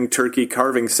Thanksgiving turkey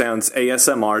carving sounds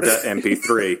ASMR to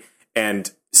MP3."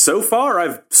 And so far,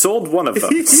 I've sold one of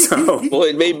them. So. Well,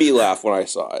 it made me laugh when I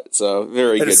saw it. So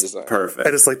very good design. Perfect.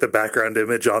 I just like the background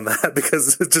image on that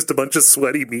because it's just a bunch of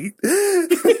sweaty meat.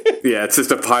 Yeah, it's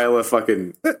just a pile of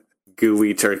fucking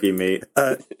gooey turkey meat.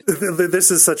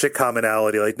 This is such a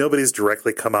commonality. Like nobody's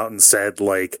directly come out and said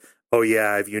like, "Oh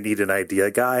yeah, if you need an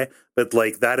idea guy," but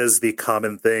like that is the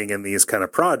common thing in these kind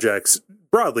of projects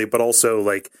broadly, but also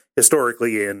like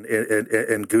historically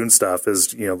in goon stuff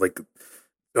is like.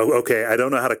 Oh, okay, I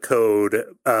don't know how to code,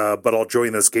 but I'll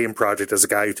join this game project as a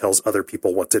guy who tells other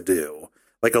people what to do.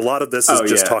 Like, a lot of this is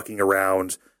just talking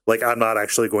around, like, I'm not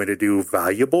actually going to do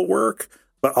valuable work,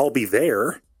 but I'll be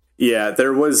there. Yeah,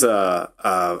 there was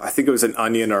I think it was an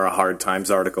Onion or a Hard Times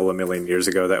article a million years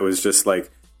ago that was just like,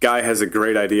 guy has a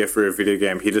great idea for a video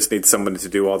game. He just needs someone to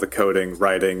do all the coding,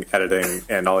 writing, editing,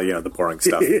 and all, the boring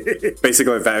stuff.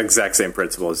 Basically, that exact same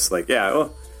principle is like,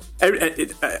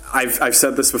 I've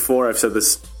said this before. I've said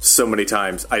this so many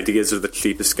times. Ideas are the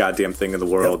cheapest goddamn thing in the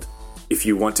world. Yep. If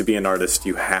you want to be an artist,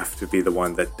 you have to be the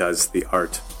one that does the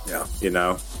art. Yeah.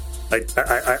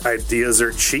 Ideas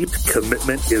are cheap.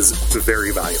 Commitment is very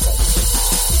valuable.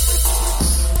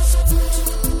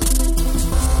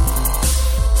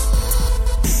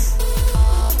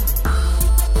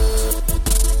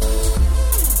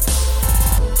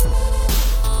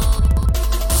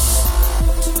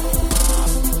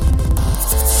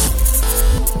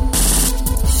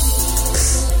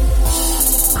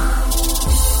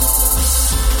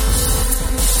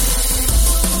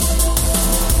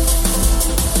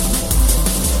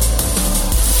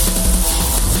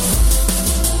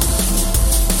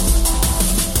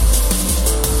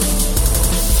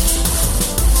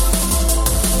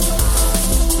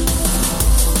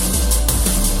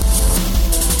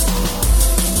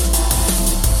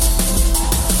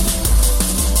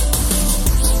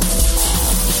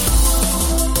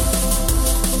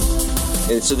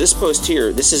 And so this post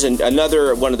here, this is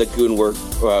another one of the goon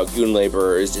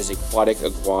laborers is aquatic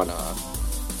iguana.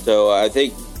 So I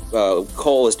think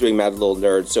Cole is doing Mad Little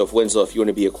Nerd. So if Winslow, if you want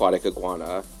to be aquatic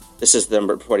iguana, this is them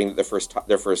reporting their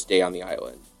first day on the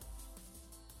island.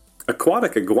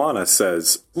 Aquatic Iguana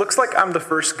says, "Looks like I'm the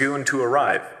first goon to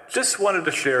arrive. Just wanted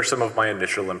to share some of my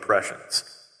initial impressions.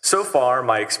 So far,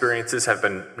 my experiences have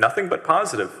been nothing but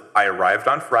positive. I arrived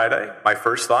on Friday. My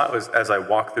first thought was, as I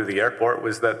walked through the airport,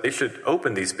 was that they should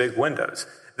open these big windows.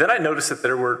 Then I noticed that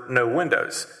there were no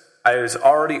windows. I was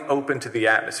already open to the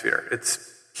atmosphere. It's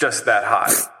just that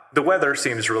hot. The weather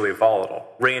seems really volatile.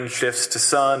 Rain shifts to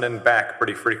sun and back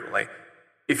pretty frequently.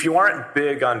 If you aren't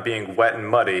big on being wet and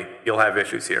muddy, you'll have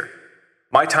issues here.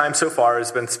 My time so far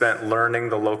has been spent learning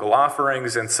the local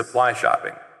offerings and supply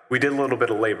shopping. We did a little bit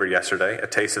of labor yesterday, a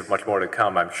taste of much more to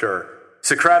come, I'm sure.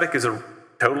 Socratic is a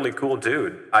totally cool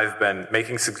dude. I've been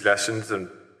making suggestions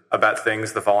about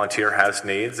things the volunteer has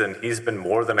needs, and he's been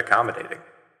more than accommodating.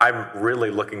 I'm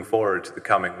really looking forward to the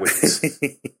coming weeks."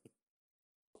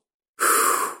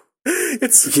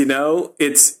 This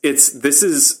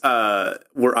is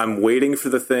where I'm waiting for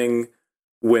the thing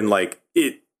when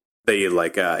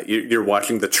you're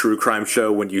watching the true crime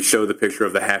show when you show the picture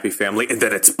of the happy family and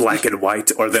then it's black and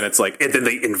white, or then it's and then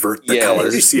they invert the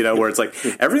colors, where it's like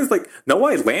everything's like, no,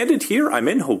 I landed here, I'm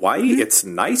in Hawaii, it's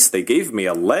nice, they gave me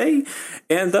a lei,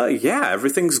 and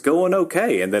everything's going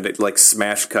okay, and then it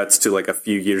smash cuts to a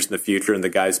few years in the future and the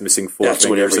guy's missing four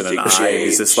fingers and an eye, and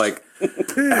he's just like,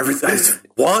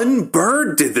 one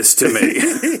bird did this to me.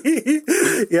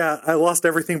 Yeah, I lost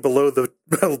everything below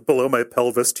my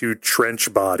pelvis to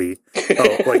trench body.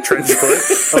 Oh, like trench foot?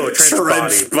 Oh,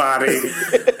 trench body.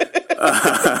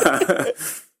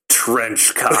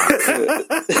 Trench cock.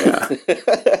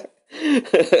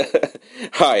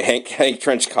 Hi, Hank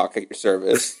Trenchcock at your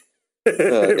service.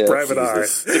 Private eye.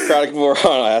 Socratic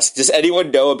Moron asks, does anyone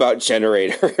know about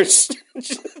generators?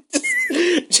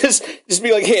 just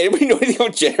be like, hey, anybody know anything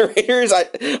about generators?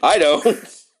 I don't.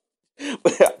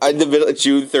 In the middle of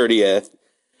June 30th.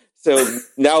 So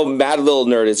now Mad Little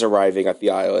Nerd is arriving at the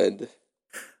island.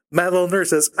 Mad Little Nerd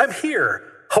says, I'm here.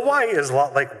 Hawaii is a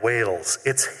lot like Wales.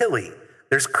 It's hilly.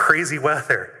 There's crazy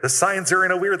weather. The signs are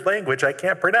in a weird language I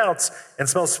can't pronounce and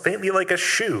smells faintly like a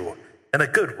shoe. In a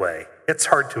good way. It's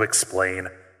hard to explain.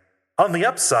 On the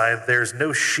upside, there's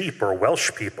no sheep or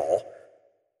Welsh people.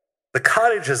 The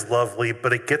cottage is lovely,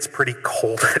 but it gets pretty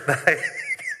cold at night.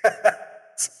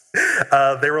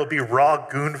 There will be raw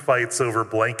goon fights over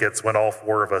blankets when all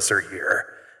four of us are here.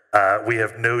 We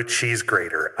have no cheese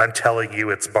grater. I'm telling you,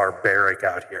 it's barbaric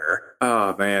out here.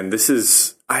 Oh, man, this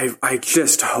is... I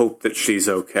just hope that she's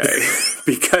okay.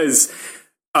 Because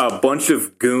a bunch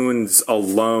of goons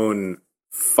alone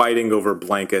fighting over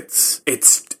blankets,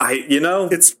 it's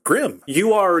grim.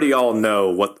 You already all know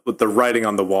what the writing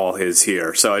on the wall is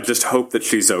here, so I just hope that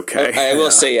she's okay. I will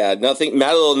say, nothing...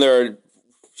 Mad Little Nerd...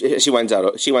 She wins out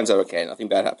okay. Nothing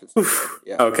bad happens.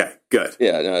 Yeah. Okay, good.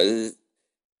 Yeah, no,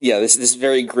 this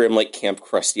very grim, Camp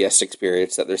Krusty-esque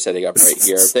experience that they're setting up right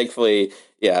here. Thankfully,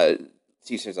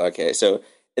 she turns out okay. So,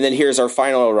 and then here's our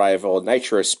final arrival,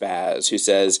 Nitro Spaz, who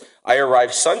says, I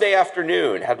arrived Sunday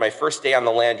afternoon, had my first day on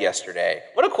the land yesterday.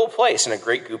 What a cool place and a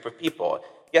great group of people.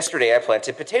 Yesterday I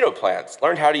planted potato plants,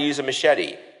 learned how to use a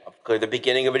machete, cleared the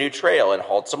beginning of a new trail, and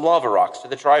hauled some lava rocks to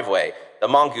the driveway. The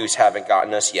mongoose haven't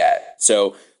gotten us yet.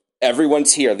 So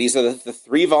everyone's here. These are the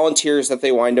three volunteers that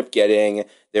they wind up getting.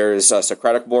 There's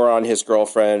Socratic Moron, his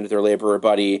girlfriend, their laborer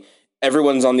buddy.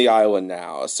 Everyone's on the island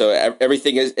now. So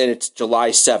everything is, and it's July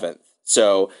 7th.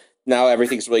 So now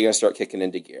everything's really going to start kicking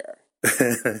into gear.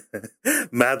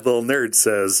 Mad Little Nerd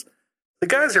says, the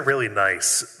guys are really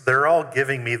nice. They're all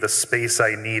giving me the space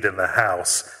I need in the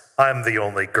house. I'm the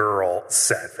only girl.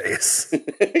 Sad face.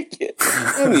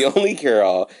 I'm the only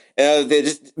girl.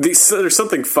 There's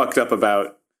something fucked up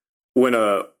about when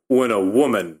a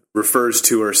woman refers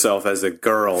to herself as a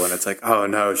girl, and it's like, oh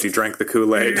no, she drank the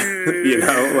Kool-Aid.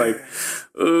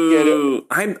 Ooh,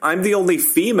 I'm the only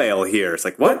female here. It's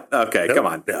like, what? Okay, come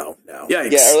on. No.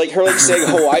 Yikes. Yeah, or her saying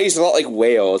Hawaii's a lot like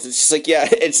Wales. It's just like,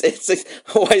 it's like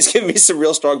Hawaii's giving me some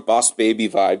real strong Boss Baby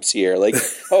vibes here. Like,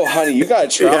 oh honey, you gotta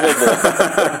travel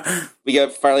more. We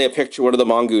got finally a picture of one of the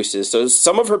mongooses. So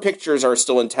some of her pictures are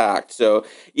still intact. So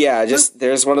yeah,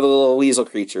 there's one of the little weasel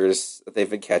creatures that they've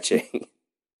been catching.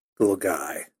 Little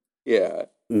guy. Yeah.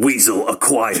 Weasel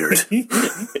acquired.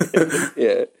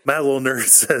 Yeah. Mad Little Nerd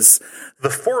says, the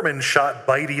foreman shot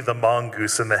Bitey the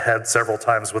mongoose in the head several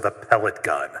times with a pellet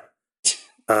gun.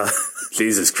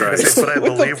 Jesus Christ. But I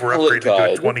believe we're upgraded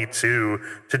to a 22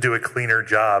 to do a cleaner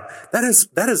job. That is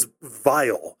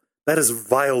vile. That is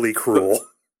vilely cruel.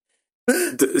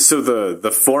 So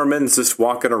the foreman's just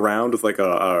walking around with like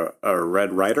a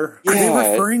Red Ryder? Yeah, Are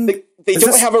they referring? They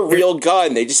don't have a real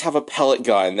gun. They just have a pellet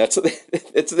gun. That's what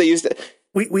they used to.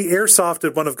 We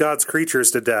airsofted one of God's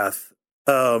creatures to death.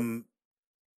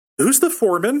 Who's the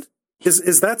foreman?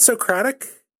 Is that Socratic?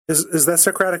 Is that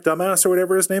Socratic dumbass or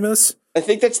whatever his name is? I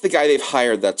think that's the guy they've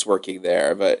hired that's working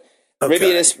there, but maybe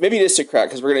it is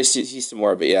Socratic because we're going to see some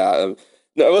more. But yeah,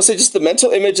 no, I will say just the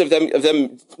mental image of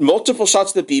them multiple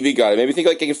shots of the BB gun. Maybe think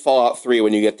like in Fallout 3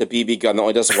 when you get the BB gun that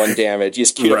only does one damage. You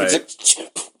just cue up,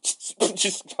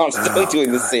 just constantly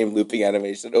doing the same looping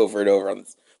animation over and over on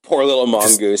this poor little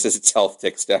mongoose as its health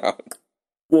ticks down.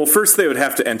 Well, first they would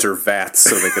have to enter VATS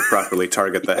so they could properly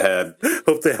target the head.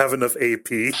 Hope they have enough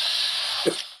AP.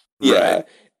 Yeah. Right.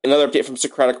 Another update from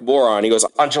Socratic Moron. He goes,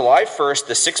 on July 1st,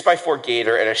 the 6x4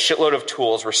 Gator and a shitload of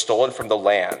tools were stolen from the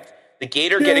land. The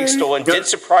Gator getting stolen did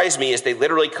surprise me as they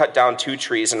literally cut down 2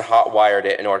 trees and hot-wired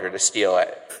it in order to steal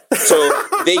it. So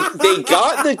they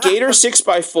got the Gator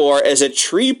 6x4 as a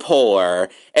tree puller,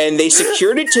 and they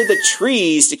secured it to the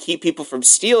trees to keep people from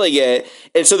stealing it.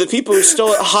 And so the people who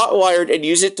stole it hot-wired and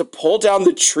used it to pull down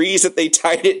the trees that they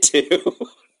tied it to.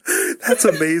 That's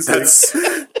amazing. That's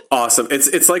awesome.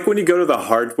 It's like when you go to the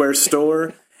hardware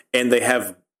store and they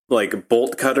have like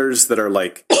bolt cutters that are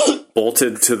like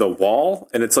bolted to the wall,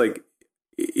 and it's like,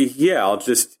 yeah, I'll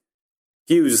just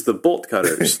use the bolt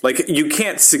cutters. Like, you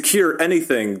can't secure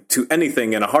anything to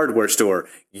anything in a hardware store.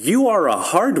 You are a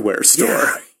hardware store.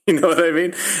 Yeah. You know what I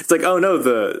mean? It's like, oh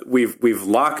no, we've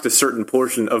locked a certain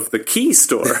portion of the key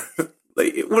store.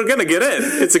 Like, we're gonna get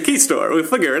in. It's a key store. We'll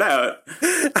figure it out.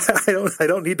 I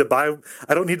don't need to buy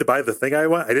the thing I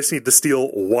want. I just need to steal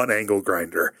one angle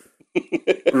grinder.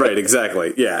 Right,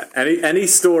 exactly. Yeah. Any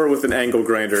store with an angle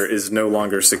grinder is no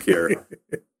longer secure.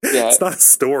 Yeah. It's not a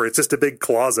store, it's just a big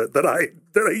closet that I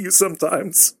use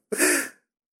sometimes.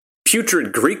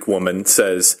 Putrid Greek Woman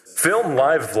says, film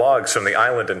live vlogs from the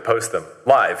island and post them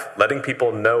live, letting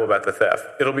people know about the theft.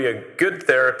 It'll be a good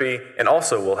therapy and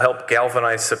also will help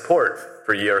galvanize support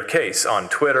for your case on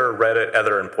Twitter, Reddit,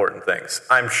 other important things.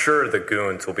 I'm sure the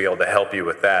goons will be able to help you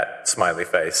with that, smiley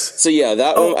face. So yeah,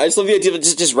 that one, I just love the idea of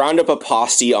just round up a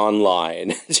posse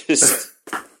online.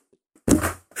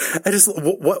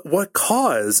 What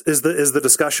cause is the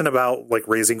discussion about like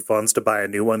raising funds to buy a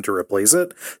new one to replace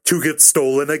it to get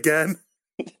stolen again?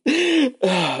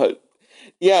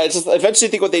 Yeah, it's just eventually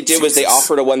I think what they did was they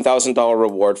offered a $1,000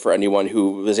 reward for anyone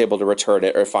who was able to return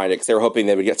it or find it, because they were hoping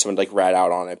they would get someone to like rat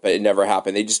out on it, but it never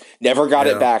happened. They just never got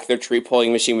it back. Their tree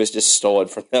pulling machine was just stolen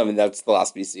from them, and that's the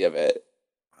last we see of it.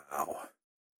 Wow.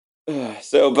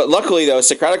 So, but luckily though,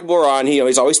 Socratic Moron,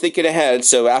 he's always thinking ahead.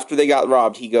 So after they got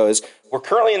robbed, he goes, we're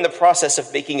currently in the process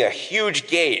of making a huge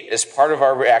gate as part of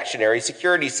our reactionary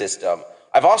security system.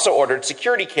 I've also ordered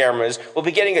security cameras. We'll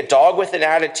be getting a dog with an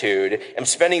attitude. I'm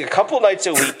spending a couple nights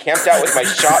a week camped out with my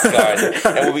shotgun,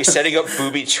 and we'll be setting up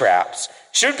booby traps.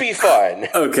 Should be fun.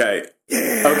 Okay.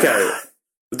 Okay.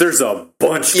 There's a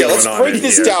bunch going on. Let's break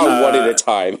this down one at a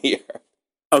time here.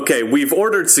 Okay, we've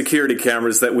ordered security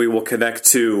cameras that we will connect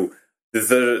to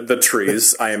the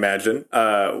trees, I imagine.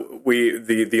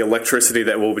 The electricity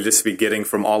that we'll just be getting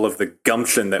from all of the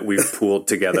gumption that we've pooled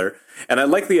together. And I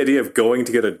like the idea of going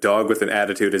to get a dog with an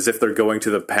attitude as if they're going to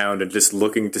the pound and just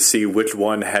looking to see which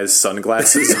one has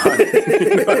sunglasses on.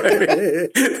 You know what I mean?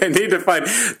 They need to find,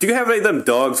 do you have any of them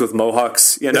dogs with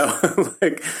mohawks? You know,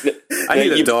 like, I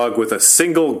need a dog with a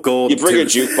single gold You bring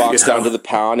tooth, a jukebox down to the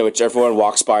pound in which everyone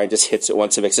walks by and just hits it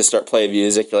once it makes it start playing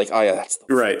music. You're like, oh yeah, that's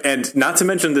the right. And not to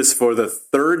mention this for the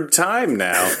third time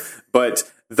now,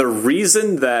 but the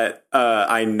reason that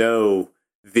I know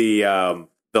the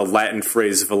Latin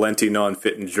phrase "volenti non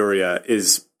fit injuria"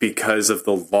 is because of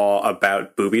the law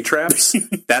about booby traps.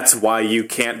 That's why you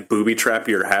can't booby trap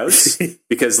your house,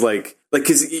 because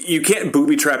because you can't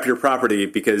booby trap your property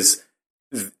because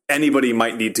anybody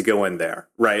might need to go in there,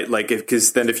 right? Like,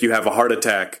 because then if you have a heart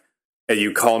attack and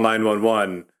you call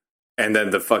 911, and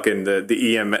then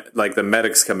the EM, like the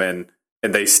medics come in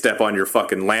and they step on your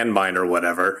fucking landmine or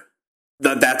whatever.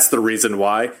 That's the reason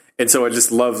why. And so I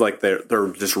just love, like, they're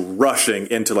just rushing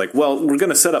into, like, well, we're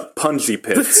going to set up punji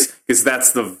pits because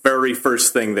that's the very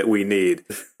first thing that we need.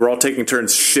 We're all taking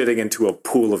turns shitting into a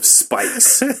pool of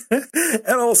spikes. And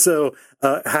also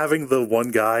having the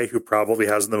one guy who probably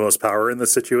has the most power in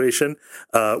this situation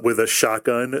with a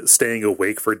shotgun staying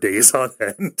awake for days on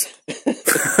end.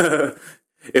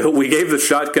 We gave the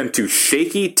shotgun to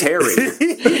Shaky Terry.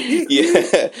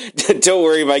 Yeah, don't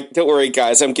worry,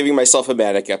 guys. I'm giving myself a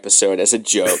manic episode as a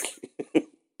joke.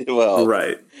 Well,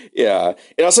 right. Yeah,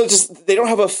 and also just they don't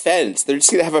have a fence; they're just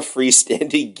gonna have a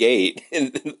freestanding gate.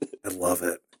 I love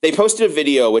it. they posted a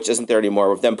video, which isn't there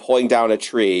anymore, of them pulling down a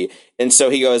tree. And so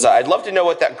he goes, I'd love to know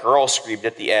what that girl screamed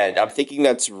at the end. I'm thinking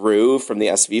that's Rue from the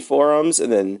SV forums.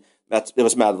 And then it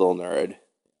was Mad Little Nerd.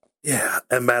 Yeah,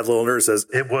 and Mad Little Nerd says,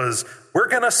 It was, we're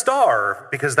going to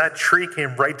starve because that tree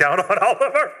came right down on all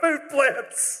of our food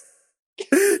plants.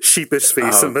 Sheepish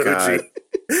face emoji.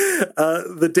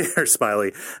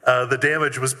 Smiley. The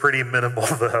damage was pretty minimal,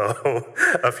 though.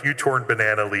 A few torn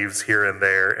banana leaves here and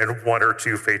there, and 1 or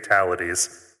 2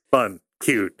 fatalities. Fun,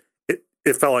 cute.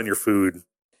 It fell on your food,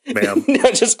 ma'am.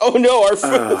 Our food.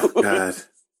 Oh, God.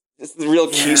 It's the real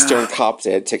Keystone Cop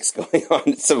antics going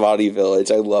on at Samadhi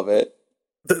Village. I love it.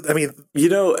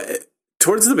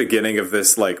 Towards the beginning of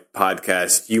this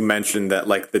podcast, you mentioned that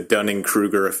the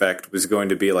Dunning-Kruger effect was going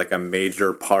to be a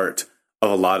major part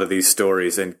of a lot of these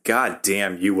stories, and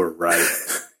goddamn, you were right.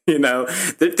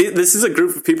 This is a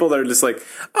group of people that are just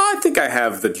I think I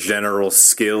have the general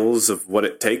skills of what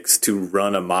it takes to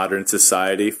run a modern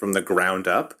society from the ground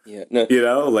up. Yeah, no.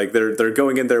 They're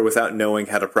going in there without knowing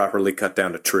how to properly cut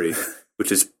down a tree,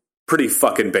 which is pretty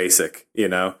fucking basic,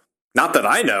 Not that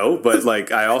I know, but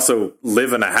I also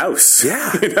live in a house. Yeah.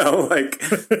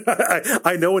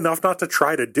 I know enough not to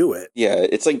try to do it. Yeah,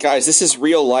 it's guys, this is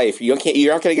real life. You're not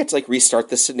going to get to restart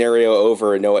the scenario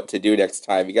over and know what to do next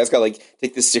time. You guys got to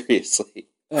take this seriously.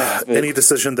 Any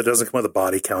decision that doesn't come with a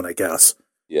body count, I guess.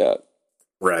 Yeah.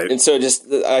 Right. And so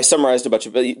I summarized a bunch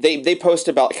of it. They post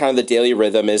about kind of the daily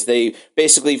rhythm is they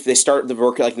start the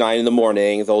work at 9 in the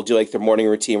morning. They'll do their morning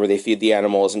routine where they feed the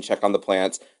animals and check on the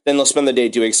plants. Then they'll spend the day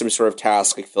doing some sort of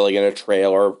task filling in a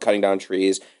trail or cutting down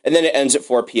trees. And then it ends at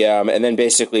 4 p.m. And then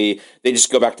basically they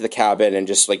just go back to the cabin and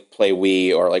just play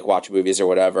Wii or watch movies or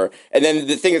whatever. And then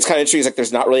the thing that's kind of interesting is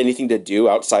there's not really anything to do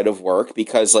outside of work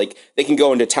because they can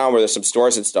go into town where there's some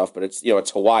stores and stuff, but it's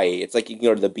it's Hawaii. It's you can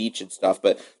go to the beach and stuff,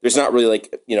 but there's not really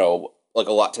a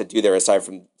lot to do there aside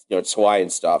from it's Hawaii and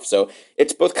stuff. So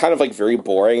it's both kind of very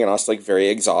boring and also very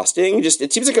exhausting. Just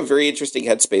it seems like a very interesting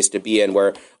headspace to be in,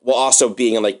 while also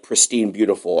being in pristine,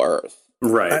 beautiful Earth.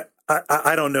 Right.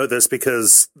 I don't know this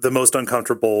because the most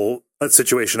uncomfortable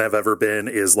situation I've ever been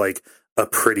is a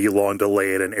pretty long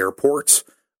delay at an airport.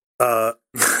 But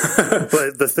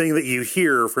the thing that you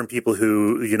hear from people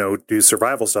who do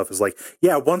survival stuff is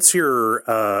once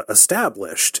you're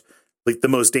established, the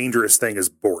most dangerous thing is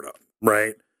boredom,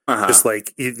 right? Uh-huh. Just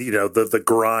the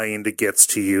grind gets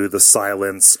to you, the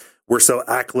silence. We're so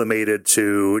acclimated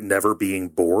to never being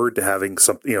bored, to having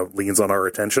something, leans on our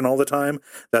attention all the time,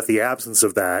 that the absence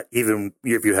of that, even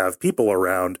if you have people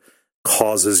around,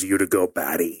 causes you to go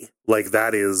batty.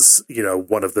 That is,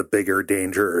 one of the bigger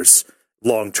dangers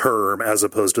long term, as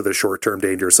opposed to the short term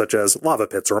dangers such as lava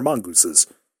pits or mongooses.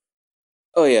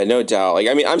 Oh yeah, no doubt.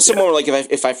 I'm someone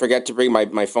if I forget to bring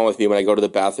my phone with me when I go to the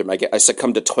bathroom, I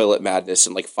succumb to toilet madness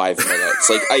in 5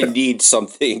 minutes. I need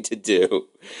something to do.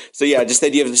 So yeah, just the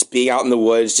idea of just being out in the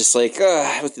woods, just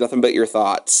with nothing but your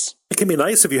thoughts. It can be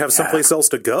nice if you have someplace else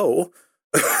to go.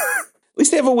 At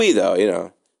least they have a Wii though, Yeah.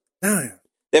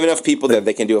 They have enough people that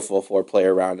they can do a full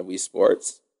 4-player round of Wii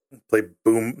Sports. Play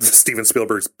Steven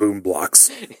Spielberg's Boom Blocks.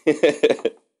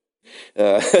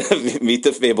 Meet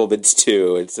the Fablemans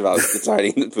 2. It's about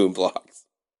designing the boom blocks.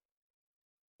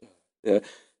 Yeah.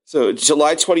 So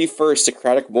July 21st,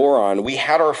 Socratic Moron. We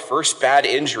had our first bad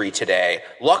injury today.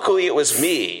 Luckily, it was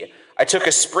me. I took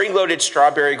a spring-loaded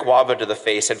strawberry guava to the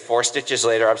face, and 4 stitches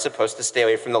later, I'm supposed to stay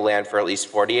away from the land for at least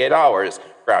 48 hours.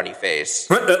 Brownie face.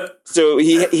 So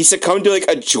he succumbed to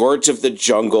a George of the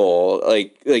Jungle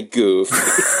goof.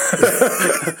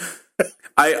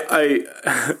 I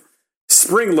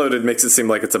spring loaded makes it seem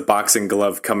like it's a boxing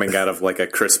glove coming out of a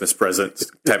Christmas present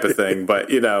type of thing, but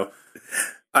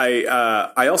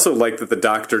I also like that the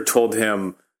doctor told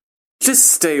him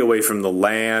just stay away from the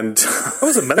land. That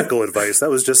wasn't medical advice. That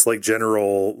was just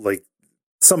general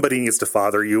somebody needs to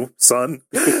father you, son.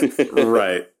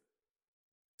 Right.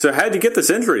 So how'd you get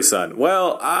this injury, son?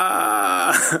 Well,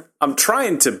 I'm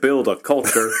trying to build a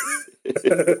culture.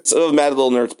 Some of Mad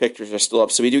Little Nerd's pictures are still up,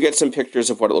 so we do get some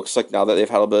pictures of what it looks like now that they've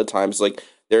had a bit of time. So,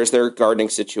 there's their gardening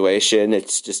situation.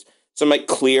 It's just some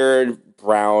cleared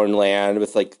brown land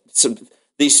with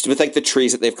the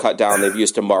trees that they've cut down. They've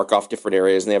used to mark off different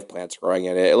areas, and they have plants growing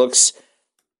in it. It looks.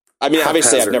 I mean,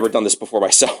 obviously, I've never done this before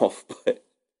myself, but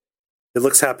it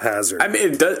looks haphazard. I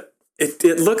mean, it does.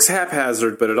 It looks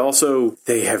haphazard, but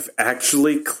they have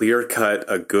actually clear-cut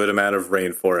a good amount of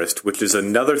rainforest, which is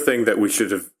another thing that we should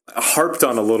have harped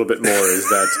on a little bit more, is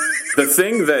that the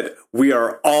thing that we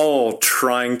are all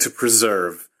trying to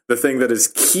preserve, the thing that is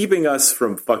keeping us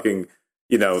from fucking,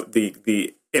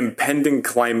 the impending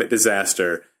climate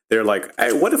disaster, they're like,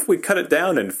 hey, what if we cut it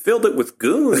down and filled it with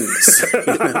goons?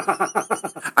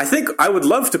 I think I would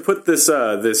love to put this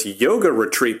this yoga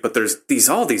retreat, but there's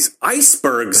all these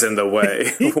icebergs in the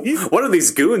way. What if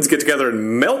these goons get together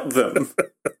and melt them?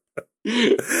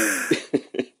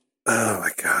 Oh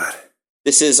my god.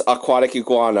 This is Aquatic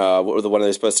Iguana, the one of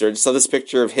those posters. I saw this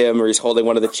picture of him where he's holding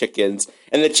one of the chickens,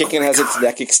 and the chicken has its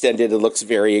neck extended and looks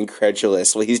very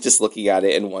incredulous. Well, he's just looking at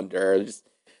it in wonder.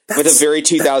 With a very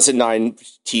 2009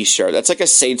 t-shirt. That's like a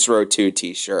Saints Row 2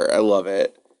 t-shirt. I love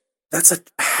it.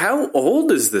 How old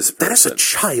is this person? That's a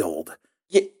child.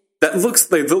 Yeah.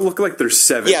 They look like they're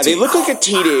 17. Yeah, they look like a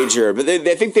teenager, but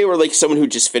they think they were like someone who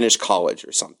just finished college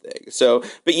or something. So,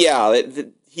 but yeah,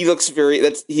 he looks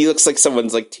like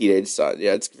someone's like teenage son.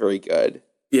 Yeah, it's very good.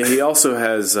 Yeah, he also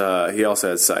has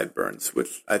sideburns,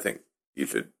 which I think you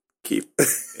should keep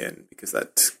in because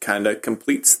that kind of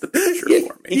completes the picture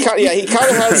for me. He kind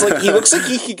of has like, he looks like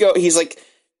he could go. He's like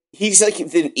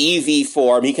an EV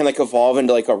form. He can like evolve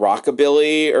into like a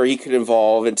rockabilly, or he could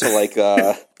evolve into like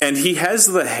a. And he has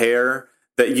the hair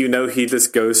that he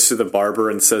just goes to the barber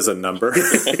and says a number. You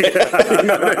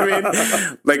know what I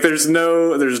mean? Like there's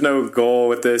no goal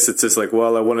with this. It's just like,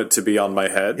 well, I want it to be on my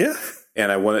head. Yeah.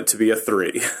 And I want it to be a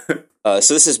 3.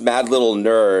 So this is Mad Little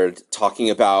Nerd talking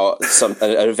about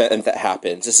an event that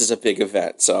happens. This is a big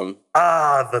event.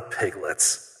 The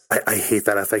piglets. I hate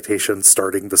that affectation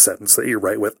starting the sentence that you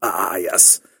write with,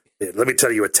 yes. Let me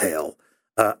tell you a tale.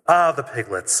 The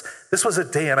piglets. This was a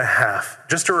day and a half.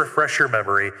 Just to refresh your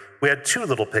memory, we had 2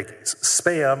 little piggies,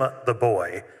 Spam, the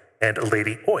boy, and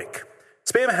Lady Oink.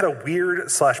 Spam had a weird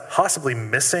 / possibly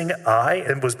missing eye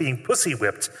and was being pussy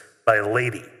whipped by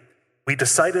Lady. We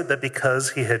decided that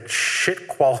because he had shit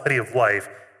quality of life,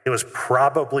 it was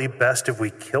probably best if we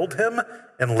killed him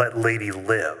and let Lady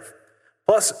live.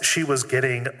 Plus, she was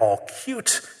getting all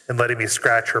cute and letting me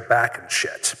scratch her back and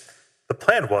shit. The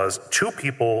plan was 2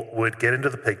 people would get into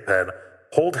the pig pen,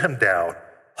 hold him down,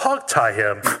 hog tie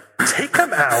him, take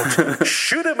him out,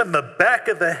 shoot him in the back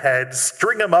of the head,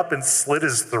 string him up, and slit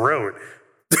his throat.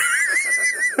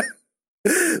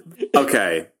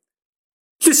 Okay.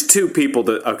 Just 2 people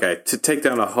to take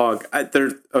down a hog.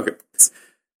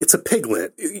 It's a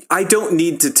piglet. I don't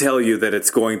need to tell you that it's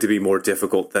going to be more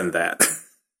difficult than that.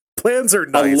 Plans are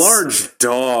nice. A large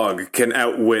dog can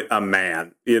outwit a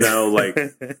man, like...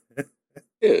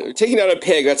 Yeah, taking out a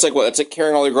pig, that's like what? That's like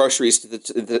carrying all the groceries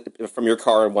from your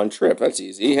car in one trip. That's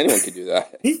easy. Anyone could do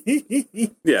that.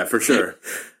 Yeah, for sure.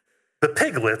 The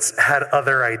piglets had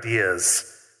other ideas.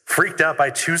 Freaked out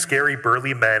by 2 scary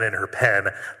burly men in her pen,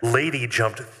 Lady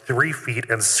jumped 3 feet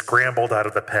and scrambled out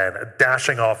of the pen,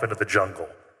 dashing off into the jungle.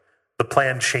 The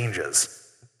plan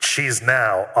changes. She's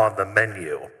now on the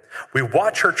menu. We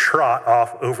watch her trot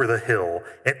off over the hill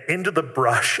and into the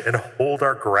brush and hold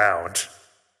our ground.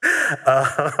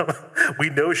 We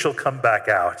know she'll come back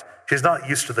out. She's not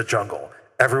used to the jungle.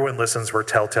 Everyone listens for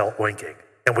telltale oinking,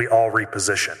 and we all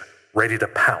reposition, ready to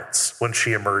pounce when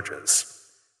she emerges.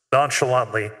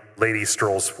 Nonchalantly, Lady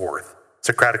strolls forth.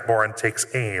 Socratic Moron takes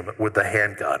aim with the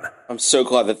handgun. I'm so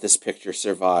glad that this picture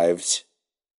survived.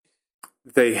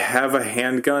 They have a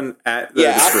handgun at the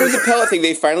after the pellet thing,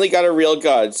 they finally got a real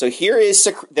gun. So here is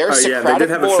Socratic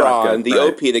Moron, the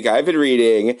OP, the guy I've been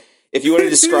reading. If you want to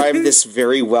describe this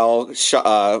very well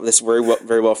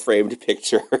framed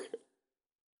picture.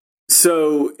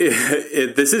 So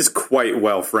this is quite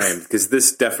well framed because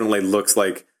this definitely looks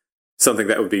like something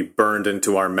that would be burned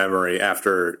into our memory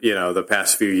after, the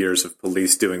past few years of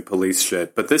police doing police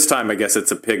shit. But this time, I guess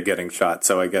it's a pig getting shot.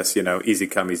 So I guess, easy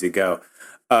come, easy go.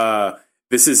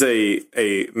 This is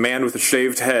a man with a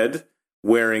shaved head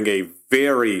wearing a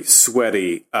very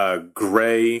sweaty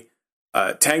gray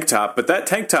tank top. But that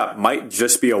tank top might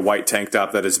just be a white tank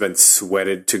top that has been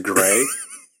sweated to gray.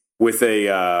 With he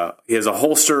has a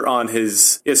holster on he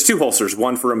has 2 holsters,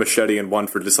 one for a machete and one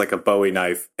for just like a Bowie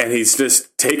knife. And he's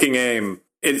just taking aim.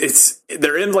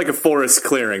 They're in like a forest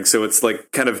clearing. So it's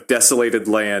like kind of desolated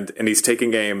land. And he's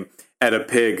taking aim at a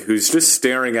pig who's just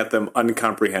staring at them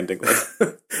uncomprehendingly.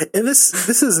 And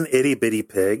this is an itty bitty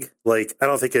pig. Like, I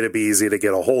don't think it'd be easy to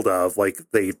get a hold of. Like,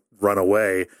 they run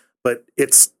away. But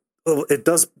it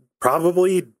does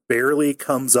probably barely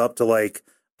comes up to like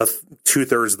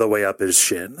 2/3 of the way up his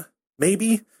shin,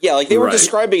 maybe. Yeah, like they were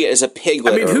describing it as a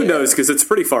piglet. I mean, who knows? Because it's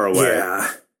pretty far away.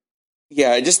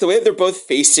 Yeah, just the way they're both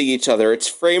facing each other, it's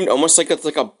framed almost like it's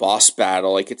like a boss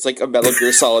battle. Like it's like a Metal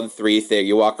Gear Solid 3 thing.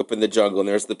 You walk up in the jungle and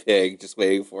there's the pig just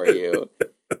waiting for you.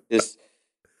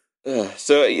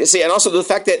 So you see, and also the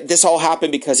fact that this all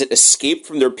happened because it escaped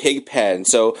from their pig pen.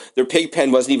 So their pig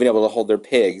pen wasn't even able to hold their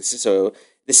pigs. So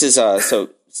this is so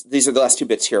these are the last 2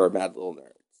 bits here are Mad Little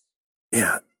Nerds.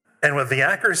 Yeah. And with the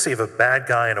accuracy of a bad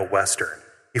guy in a Western,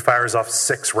 he fires off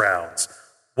 6 rounds.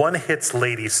 One hits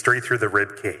Lady straight through the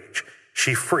rib cage.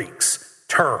 She freaks,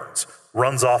 turns,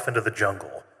 runs off into the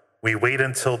jungle. We wait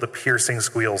until the piercing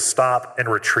squeals stop and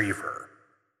retrieve her.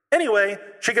 Anyway,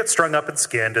 she gets strung up and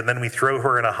skinned, and then we throw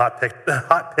her in a hot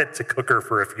pit to cook her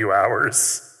for a few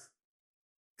hours.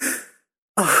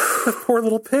 Oh, poor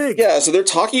little pig. Yeah, so they're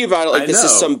talking about it like this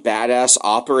is some badass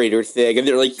operator thing, and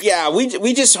they're like, yeah,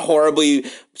 we just horribly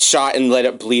shot and let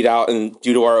it bleed out and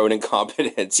due to our own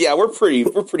incompetence. Yeah, we're pretty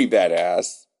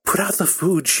badass. Put out the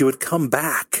food, she would come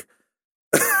back.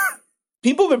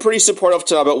 People have been pretty supportive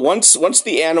to now, but once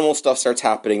the animal stuff starts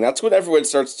happening, that's when everyone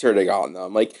starts turning on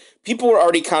them. Like, people were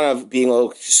already kind of being a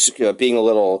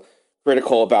little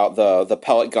critical about the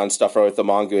pellet gun stuff with the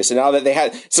mongoose, and now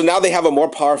they have a more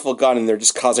powerful gun, and they're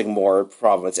just causing more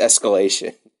problems. It's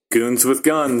escalation. Goons with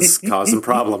guns causing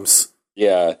problems.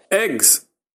 Yeah. Eggs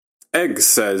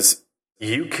says,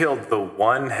 "You killed the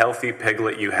one healthy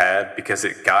piglet you had because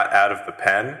it got out of the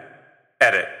pen."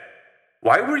 Edit.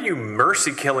 Why were you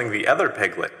mercy killing the other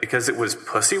piglet? Because it was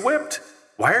pussy whipped?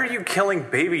 Why are you killing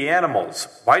baby animals?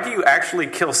 Why do you actually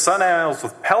kill some animals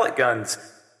with pellet guns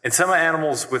and some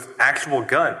animals with actual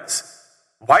guns?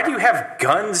 Why do you have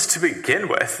guns to begin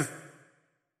with?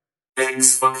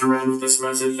 Eggs fucked around with this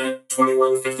message at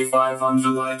 21:55 on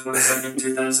July 22nd,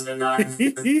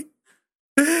 2009.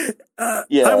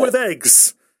 I'm with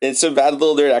eggs. And so Bad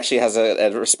Little Nerd actually has a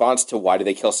response to why do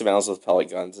they kill some animals with pellet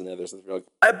guns, and others with real.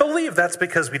 I believe that's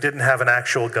because we didn't have an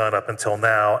actual gun up until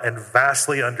now and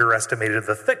vastly underestimated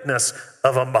the thickness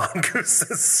of a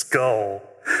mongoose's skull.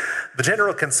 The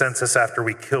general consensus after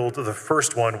we killed the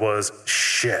first one was,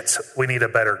 shit, we need a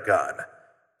better gun.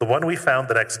 The one we found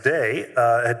the next day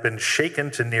had been shaken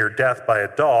to near death by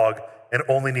a dog and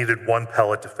only needed 1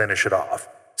 pellet to finish it off.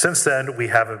 Since then, we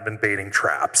haven't been baiting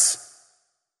traps.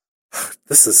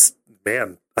 This is,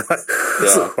 man, this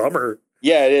is a bummer.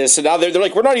 Yeah, it is. So now they're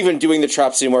like, we're not even doing the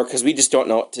traps anymore because we just don't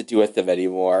know what to do with them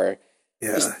anymore.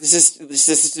 Yeah. This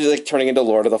is like turning into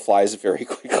Lord of the Flies very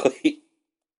quickly.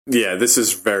 Yeah, this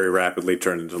is very rapidly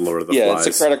turned into Lord of the Flies.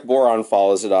 Yeah, Socratic Boron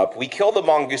follows it up. We kill the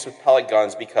mongoose with pellet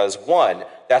guns because 1,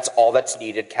 that's all that's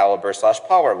needed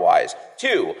caliber/power-wise.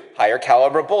 2, higher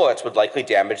caliber bullets would likely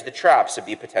damage the traps and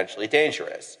be potentially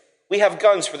dangerous. We have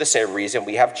guns for the same reason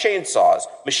we have chainsaws,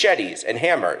 machetes, and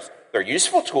hammers. They're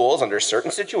useful tools under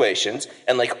certain situations,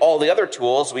 and like all the other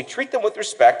tools, we treat them with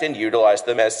respect and utilize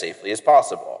them as safely as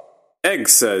possible. Egg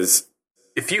says,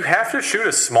 if you have to shoot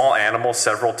a small animal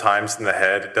several times in the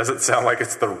head, it doesn't sound like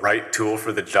it's the right tool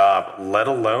for the job, let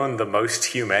alone the most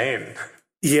humane.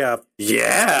 Yeah.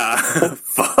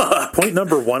 Fuck. Point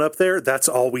number 1 up there, that's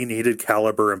all we needed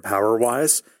caliber and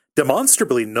power-wise.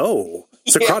 Demonstrably no.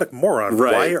 Socratic moron,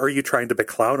 right. Why are you trying to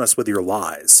beclown us with your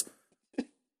lies?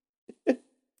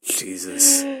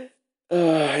 Jesus.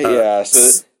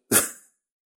 So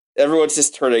everyone's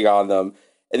just turning on them.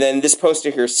 And then this poster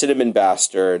here, Cinnamon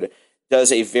Bastard,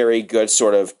 does a very good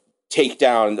sort of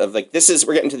takedown of like,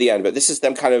 we're getting to the end, but this is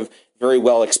them kind of very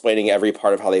well explaining every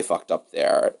part of how they fucked up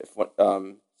there.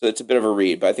 So it's a bit of a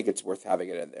read, but I think it's worth having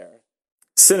it in there.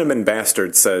 Cinnamon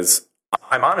Bastard says,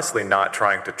 I'm honestly not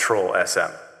trying to troll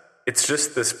SM. It's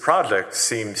just this project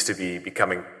seems to be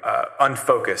becoming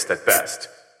unfocused at best.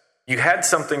 You had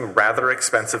something rather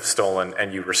expensive stolen,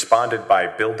 and you responded by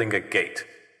building a gate.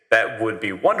 That would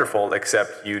be wonderful,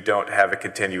 except you don't have a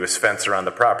continuous fence around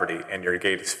the property, and your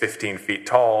gate is 15 feet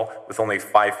tall with only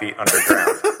 5 feet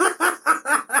underground.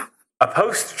 A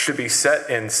post should be set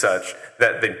in such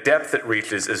that the depth it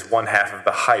reaches is 1/2 of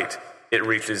the height it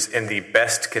reaches in the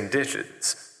best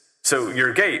conditions. So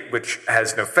your gate, which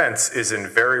has no fence, is in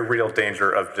very real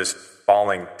danger of just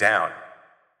falling down.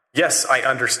 Yes, I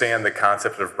understand the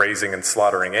concept of raising and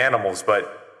slaughtering animals,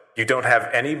 but you don't have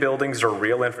any buildings or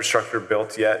real infrastructure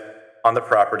built yet on the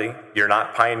property. You're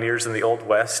not pioneers in the Old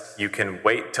West. You can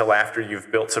wait till after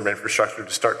you've built some infrastructure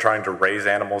to start trying to raise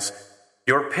animals.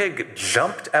 Your pig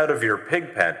jumped out of your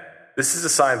pig pen. This is a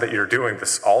sign that you're doing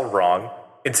this all wrong.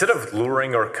 Instead of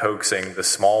luring or coaxing the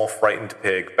small, frightened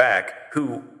pig back,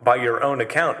 who, by your own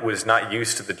account, was not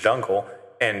used to the jungle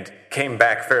and came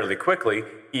back fairly quickly,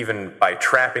 even by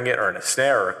trapping it or in a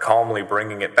snare or calmly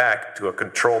bringing it back to a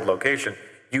controlled location,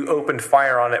 you opened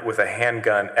fire on it with a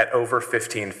handgun at over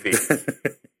 15 feet.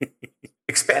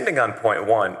 Expanding on point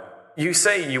 1, you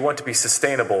say you want to be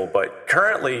sustainable, but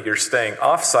currently you're staying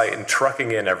off-site and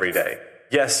trucking in every day.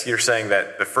 Yes, you're saying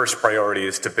that the first priority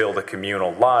is to build a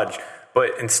communal lodge,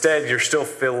 but instead you're still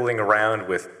fiddling around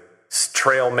with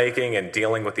trail making and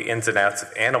dealing with the ins and outs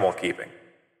of animal keeping.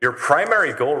 Your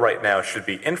primary goal right now should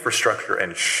be infrastructure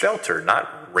and shelter,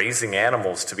 not raising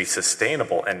animals to be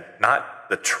sustainable and not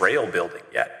the trail building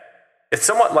yet. It's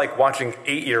somewhat like watching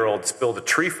 8-year-olds build a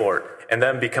tree fort and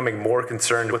then becoming more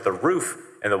concerned with the roof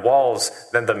and the walls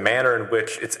than the manner in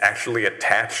which it's actually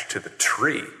attached to the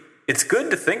tree. It's good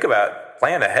to think about,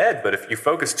 plan ahead, but if you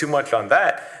focus too much on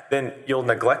that, then you'll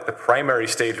neglect the primary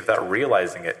stage without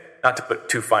realizing it, not to put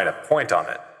too fine a point on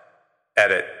it.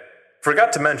 Edit.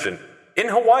 Forgot to mention, in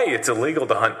Hawaii it's illegal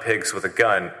to hunt pigs with a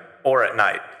gun or at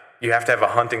night. You have to have a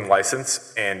hunting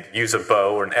license and use a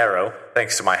bow or an arrow,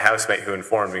 thanks to my housemate who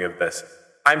informed me of this.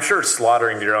 I'm sure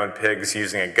slaughtering your own pigs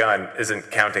using a gun isn't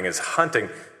counting as hunting,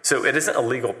 so it isn't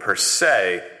illegal per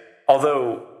se,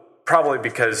 although probably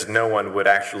because no one would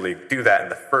actually do that in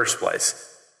the first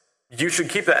place. You should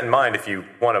keep that in mind if you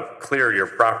want to clear your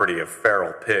property of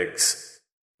feral pigs.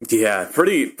 Yeah,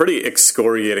 pretty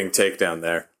excoriating takedown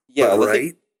there. Yeah,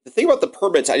 right? The thing about the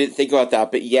permits, I didn't think about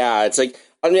that, but yeah, it's like,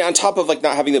 I mean, on top of like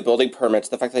not having the building permits,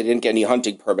 the fact that I didn't get any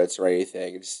hunting permits or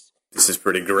anything. This is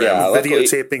pretty grim. Yeah,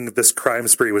 videotaping this crime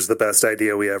spree was the best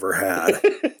idea we ever had.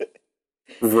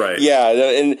 Right. Yeah,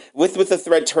 and with the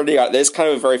thread turning out, there's kind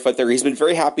of a very fun thing. He's been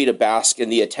very happy to bask in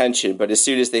the attention, but as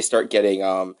soon as they start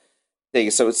getting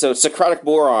things, so Socratic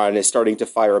Moron is starting to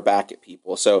fire back at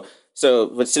people. So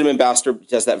when Cinnamon Bastard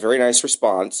does that very nice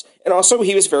response, and also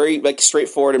he was very like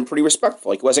straightforward and pretty respectful.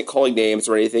 Like he wasn't calling names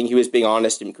or anything. He was being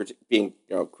honest and being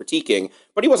critiquing,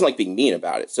 but he wasn't like being mean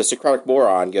about it. So Socratic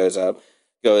Moron goes,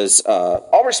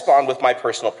 I'll respond with my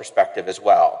personal perspective as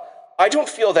well. I don't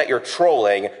feel that you're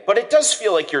trolling, but it does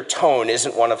feel like your tone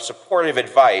isn't one of supportive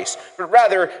advice, but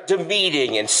rather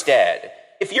demeaning instead.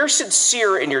 If you're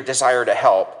sincere in your desire to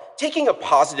help, taking a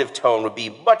positive tone would be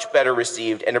much better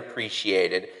received and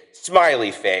appreciated.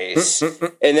 Smiley face.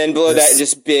 And then below that,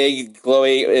 just big,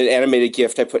 glowing, animated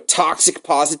gift, I put toxic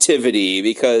positivity,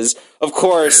 because of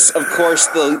course,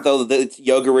 the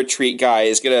yoga retreat guy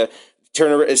is going to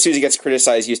turn around, as soon as he gets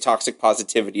criticized, use toxic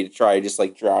positivity to try and just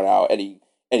like drown out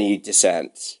any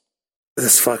dissent.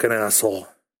 This fucking asshole.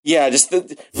 Yeah,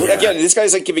 again, this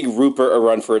guy's like giving Rupert a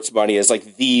run for its money as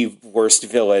like the worst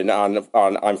villain on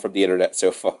I'm From the Internet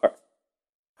so far.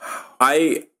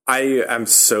 I am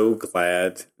so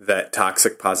glad that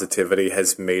toxic positivity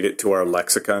has made it to our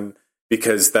lexicon,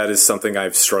 because that is something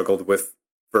I've struggled with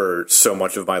for so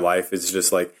much of my life, is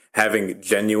just like having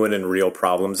genuine and real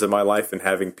problems in my life and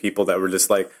having people that were just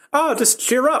like, oh, just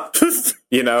cheer up.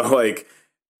 Like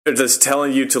they're just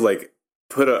telling you to like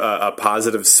put a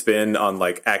positive spin on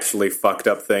like actually fucked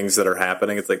up things that are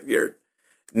happening. It's like, you're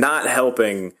not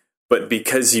helping, but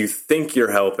because you think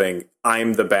you're helping,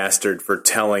 I'm the bastard for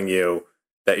telling you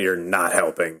that you're not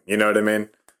helping. You know what I mean?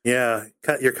 Yeah,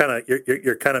 you're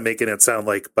kind of making it sound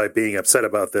like by being upset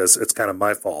about this, it's kind of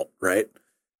my fault, right?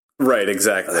 Right,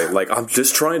 exactly. Like, I'm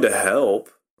just trying to help.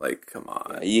 Like, come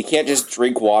on. You can't just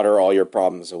drink water all your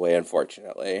problems away,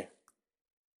 unfortunately.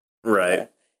 Right. Yeah.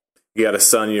 You got to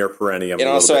sun your perineum. And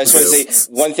also, I just want to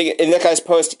say one thing. In that guy's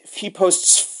post, he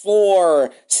posts 4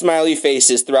 smiley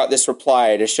faces throughout this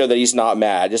reply to show that he's not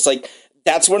mad. Just like,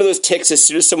 that's one of those ticks. As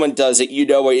soon as someone does it,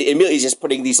 immediately he's just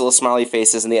putting these little smiley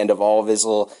faces in the end of all of his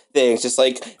little things. Just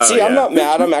like, see, I'm not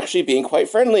mad. I'm actually being quite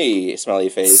friendly. Smiley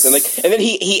face. And then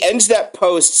he ends that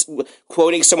post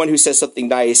quoting someone who says something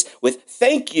nice with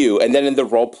 "thank you," and then in the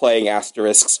role playing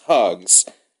asterisks, hugs.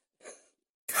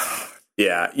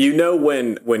 Yeah,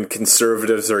 when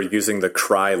conservatives are using the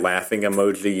cry laughing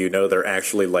emoji, they're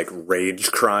actually like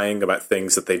rage crying about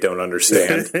things that they don't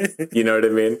understand. You know what I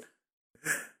mean?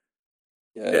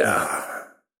 Yeah.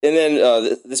 And then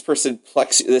this person,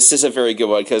 Plexi, this is a very good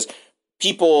one, because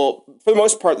people, for the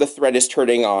most part, the thread is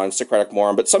turning on Socratic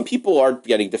Moron, but some people are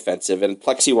getting defensive, and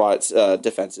Plexiwatt's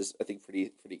defense is, I think,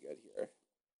 pretty good here.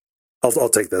 I'll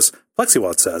take this.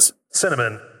 Plexiwatt says,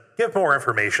 Cinnamon, give more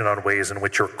information on ways in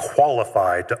which you're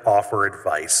qualified to offer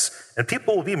advice, and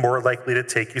people will be more likely to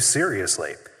take you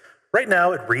seriously. Right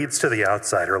now, it reads to the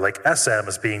outsider like SM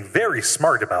is being very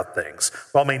smart about things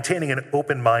while maintaining an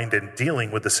open mind and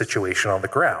dealing with the situation on the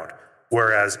ground,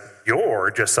 whereas you're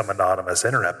just some anonymous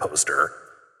internet poster.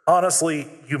 Honestly,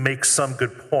 you make some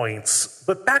good points,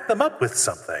 but back them up with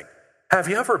something. Have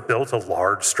you ever built a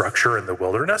large structure in the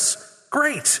wilderness?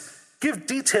 Great! Give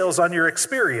details on your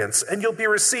experience, and you'll be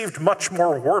received much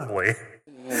more warmly.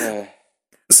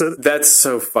 So that's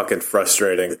so fucking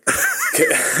frustrating.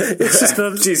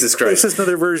 Jesus Christ. It's just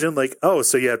another version like, oh,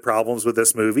 so you had problems with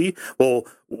this movie? Well,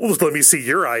 let me see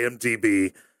your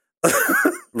IMDb.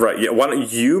 Right. Yeah. Why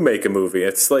don't you make a movie?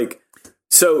 It's like,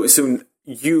 it's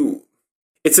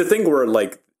a thing where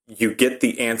like you get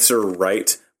the answer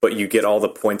right, but you get all the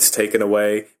points taken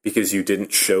away because you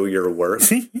didn't show your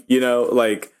worth.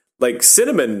 Like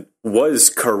Cinnamon was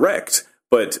correct,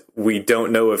 but we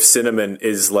don't know if Cinnamon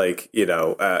is like,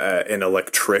 an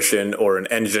electrician or an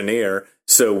engineer,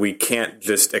 so we can't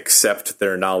just accept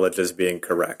their knowledge as being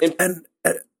correct. And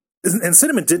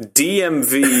Cinnamon did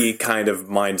DMV kind of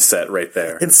mindset right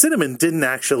there. And Cinnamon didn't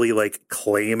actually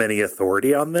claim any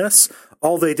authority on this.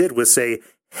 All they did was say,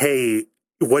 "Hey,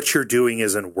 what you're doing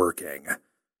isn't working."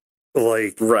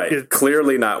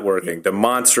 Clearly not working,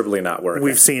 demonstrably not working.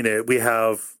 We've seen it. We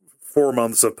have 4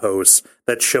 months of posts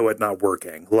that show it not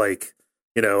working.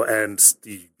 And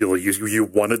you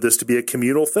wanted this to be a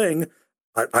communal thing.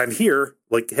 I'm here.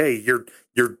 Hey, you're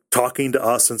talking to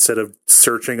us instead of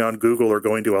searching on Google or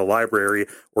going to a library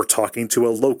or talking to a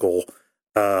local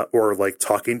or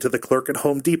talking to the clerk at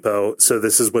Home Depot. So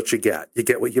this is what you get. You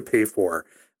get what you pay for.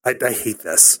 I hate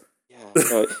this.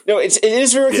 No, it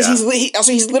is very because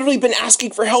he's literally been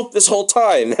asking for help this whole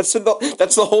time. That's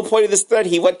the whole point of this thread.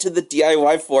 He went to the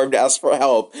DIY forum to ask for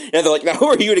help, and they're like, "Now, who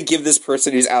are you to give this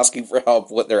person who's asking for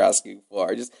help what they're asking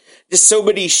for?" Just so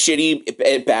many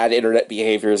shitty, bad internet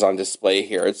behaviors on display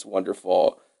here. It's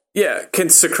wonderful. Yeah, can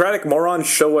Socratic Moron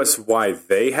show us why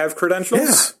they have credentials?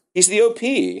 Yeah. He's the OP.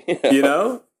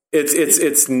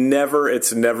 It's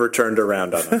never turned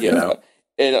around on him. Yeah.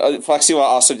 And Flexiwa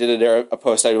also did a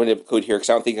post I want to include here because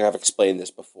I don't think I've explained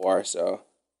this before. So,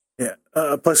 yeah,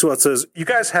 Flexiwa says, "You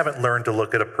guys haven't learned to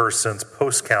look at a person's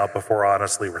post count before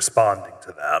honestly responding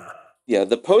to them." Yeah,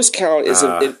 the post count is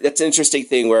that's an interesting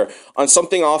thing where on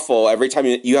something awful, every time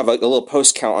you have a little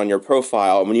post count on your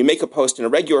profile, and when you make a post in a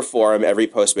regular forum, every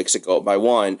post makes it go up by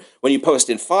 1. When you post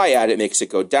in FIAD, it makes it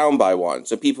go down by 1.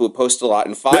 So people who post a lot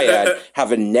in FIAD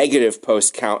have a negative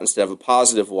post count instead of a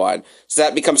positive one. So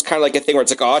that becomes kind of like a thing where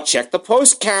it's check the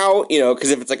post count,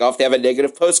 because if it's if they have a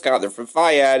negative post count, they're from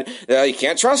FIAD, you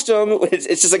can't trust them. It's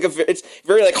just it's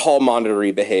very hall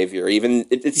monitory behavior. Even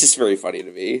it's just very funny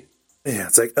to me. Yeah,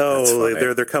 it's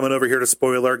they're coming over here to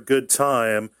spoil our good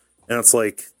time, and it's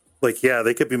yeah,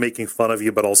 they could be making fun of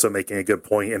you, but also making a good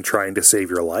point and trying to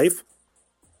save your life.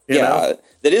 You know?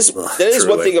 That is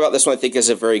one thing about this one I think is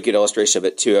a very good illustration of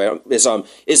it too. Is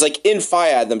in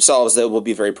FIAD themselves that will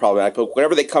be very problematic, but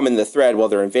whenever they come in the thread while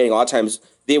they're invading, a lot of times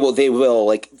they will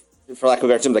for lack of a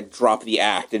better term, drop the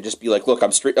act and just be look,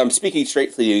 I'm speaking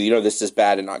straight to you. This is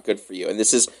bad and not good for you, and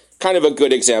this is kind of a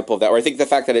good example of that. Where I think the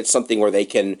fact that it's something where they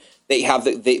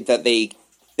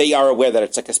are aware that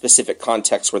it's a specific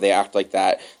context where they act like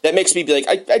that. That makes me be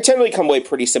I generally come away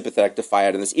pretty sympathetic to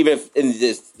FIAD in this, even if in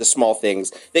the small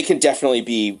things they can definitely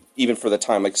be, even for the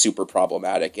time, super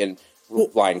problematic and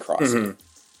line crossing. Mm-hmm.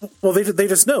 Well, they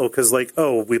just know because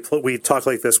we talk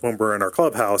like this when we're in our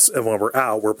clubhouse, and when we're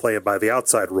out, we're playing by the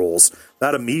outside rules.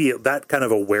 That kind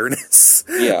of awareness,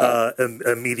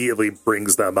 immediately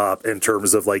brings them up in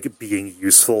terms of being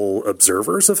useful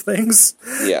observers of things.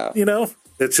 Yeah,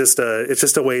 it's just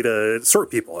a way to sort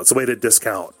people. It's a way to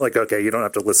discount. Okay, you don't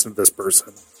have to listen to this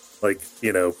person.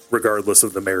 Regardless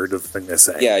of the merit of the thing they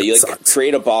say. Yeah, you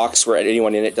create a box where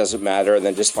anyone in it doesn't matter, and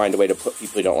then just find a way to put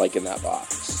people you don't like in that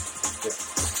box.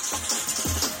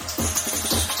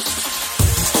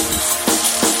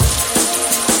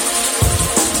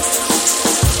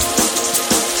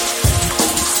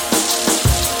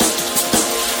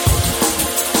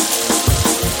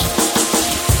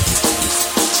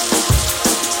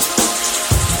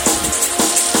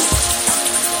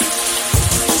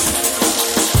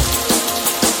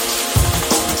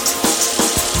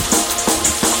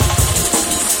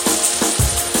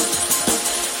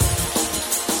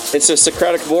 And so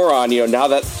Socratic Moron, now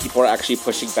that people are actually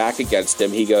pushing back against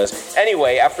him, he goes,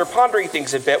 "Anyway, after pondering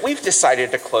things a bit, we've decided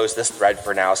to close this thread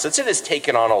for now, since it has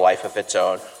taken on a life of its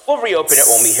own. We'll reopen it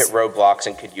when we hit roadblocks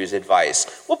and could use advice.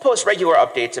 We'll post regular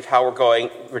updates of how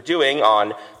we're doing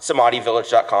on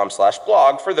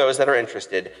samadhivillage.com/blog for those that are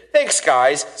interested. Thanks,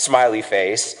 guys. Smiley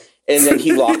face." And then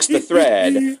he locks the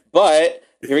thread. But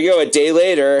here we go, a day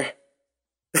later.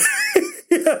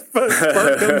 Bart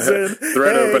comes in.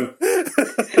 Thread open.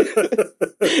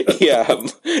 Yeah,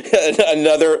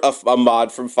 another a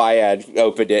mod from FIAD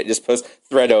opened it. Just post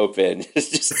thread open.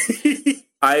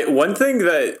 One thing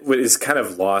that is kind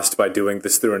of lost by doing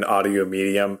this through an audio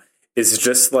medium is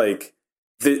just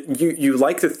you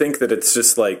like to think that it's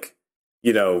just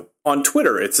on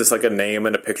Twitter it's just a name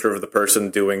and a picture of the person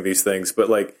doing these things, but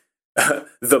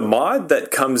the mod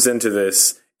that comes into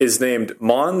this is named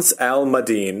Mons Al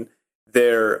Madin.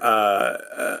 Their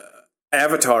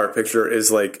avatar picture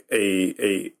is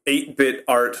a 8-bit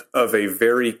art of a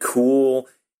very cool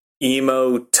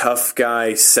emo tough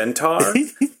guy centaur,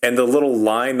 and the little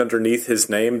line underneath his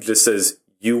name just says,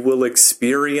 "You will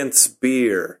experience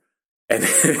beer." And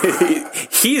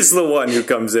he's the one who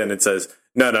comes in and says,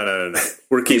 No.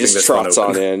 We're keeping this one trots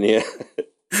open. on in, yeah.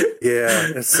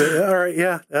 Yeah. All right.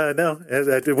 Yeah. No,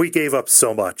 we gave up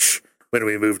so much when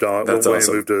we moved on. That's when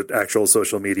awesome. we moved to actual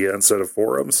social media instead of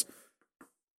forums.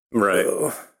 Right.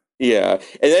 Yeah,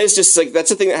 and that is just like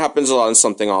that's the thing that happens a lot in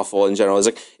Something Awful in general.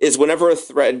 Is whenever a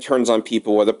thread turns on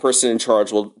people, or the person in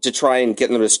charge will to try and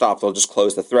get them to stop, they'll just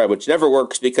close the thread, which never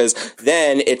works because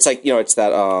then it's like it's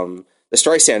that the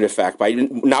Streisand effect. By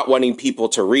not wanting people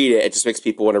to read it, it just makes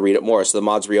people want to read it more. So the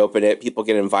mods reopen it, people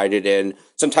get invited in.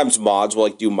 Sometimes mods will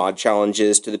do mod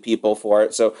challenges to the people for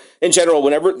it. So in general,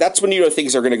 that's when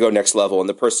things are going to go next level, and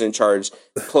the person in charge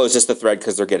closes the thread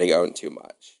because they're getting owned too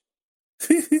much.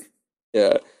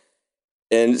 Yeah.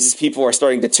 And people are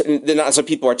starting to so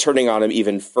people are turning on him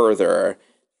even further.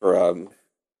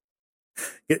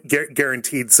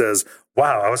 Guaranteed says,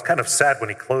 "Wow, I was kind of sad when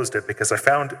he closed it because I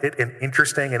found it an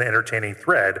interesting and entertaining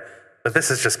thread, but this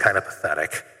is just kind of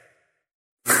pathetic."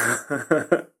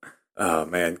 Oh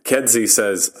man, Kedzie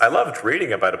says, I loved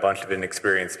reading about a bunch of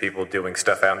inexperienced people doing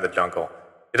stuff out in the jungle.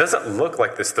 It doesn't look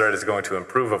like this thread is going to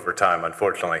improve over time,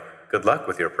 unfortunately. Good luck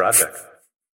with your project.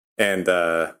 And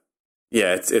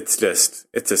yeah, it's just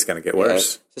going to get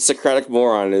worse. The Socratic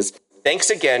moron is. Thanks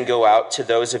again go out to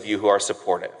those of you who are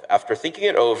supportive. After thinking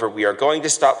it over, we are going to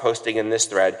stop posting in this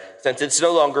thread since it's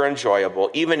no longer enjoyable,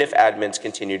 even if admins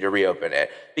continue to reopen it.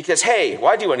 Because, hey,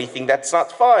 why do anything that's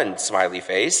not fun? Smiley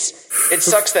face. It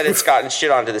sucks that it's gotten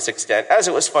shit on to this extent, as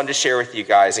it was fun to share with you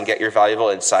guys and get your valuable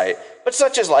insight. But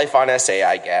such is life on SA,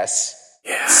 I guess.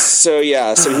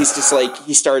 Yeah. So he's just like,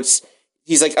 he's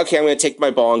like, okay, I'm going to take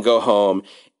my ball and go home.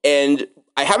 And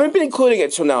I haven't been including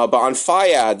it till now, but on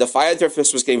FIAD, the FIAD Thrift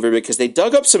was getting very big because they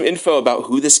dug up some info about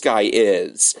who this guy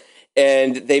is.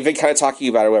 And they've been kind of talking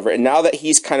about it, whatever. And now that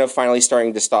he's kind of finally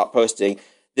starting to stop posting,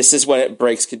 this is when it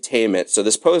breaks containment. So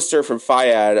this poster from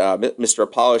FIAD, Mr.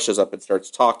 Apollo, shows up and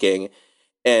starts talking.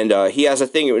 And he has a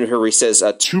thing in here where he says,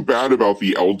 too bad about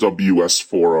the LWS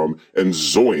forum and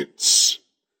zoints.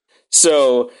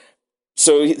 So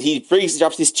he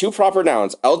drops these two proper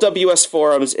nouns, LWS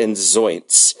forums and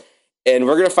zoints. And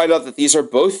we're going to find out that these are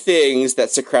both things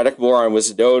that Socratic Moron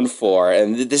was known for.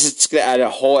 And this is going to add a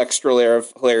whole extra layer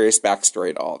of hilarious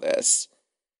backstory to all this.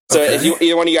 So if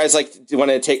either one of you guys do you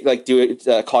want to take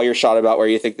call your shot about where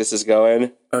you think this is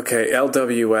going? Okay,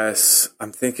 LWS,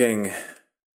 I'm thinking.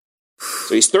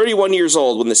 So he's 31 years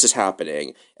old when this is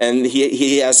happening. And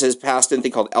he has his past in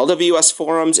thing called LWS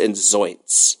forums and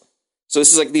zoints. So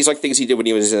this is these things he did when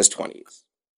he was in his 20s. He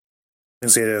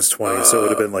was in his 20s, so it would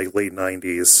have been late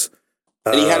 90s.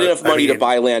 And he had enough money to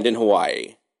buy land in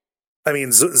Hawaii. I mean,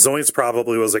 Zoints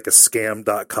probably was like a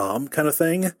scam.com kind of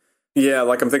thing. Yeah,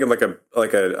 I'm thinking like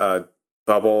a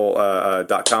bubble,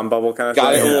 .com bubble kind of thing.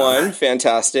 Got it in one.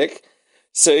 Fantastic.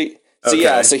 So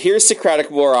here's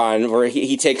Socratic Moron where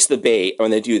he takes the bait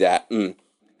when they do that.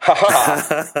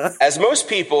 As most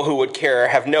people who would care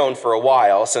have known for a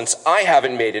while, since I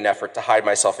haven't made an effort to hide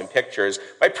myself in pictures,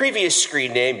 my previous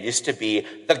screen name used to be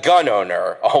The Gun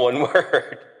Owner, all one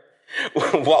word.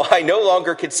 While I no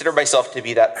longer consider myself to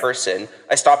be that person,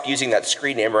 I stopped using that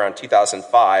screen name around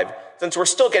 2005. Since we're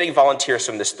still getting volunteers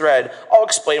from this thread, I'll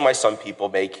explain why some people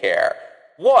may care.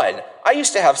 1. I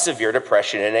used to have severe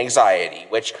depression and anxiety,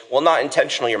 which, while not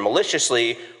intentionally or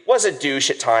maliciously, was a douche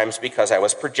at times because I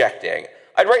was projecting.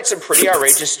 I'd write some pretty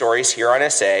outrageous stories here on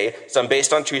SA, some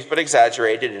based on truth but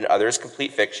exaggerated and others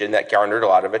complete fiction that garnered a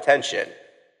lot of attention.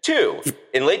 2.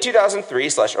 In late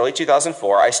 2003/early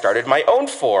 2004, I started my own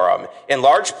forum, in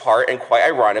large part and quite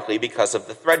ironically because of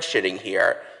the thread shitting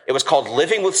here. It was called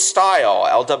Living with Style,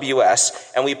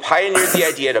 LWS, and we pioneered the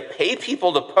idea to pay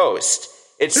people to post.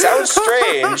 It sounds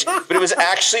strange, but it was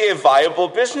actually a viable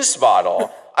business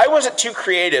model. I wasn't too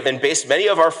creative and based many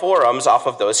of our forums off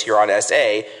of those here on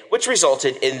SA, which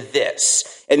resulted in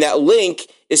this. And that link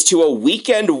is to a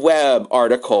Weekend Web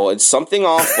article in Something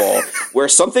Awful, where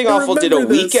Something Awful did a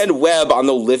Weekend Web on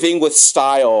the Living with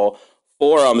Style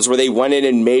forums where they went in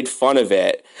and made fun of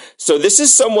it. So this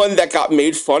is someone that got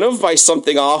made fun of by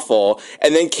Something Awful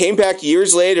and then came back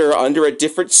years later under a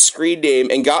different screen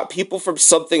name and got people from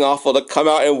Something Awful to come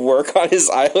out and work on his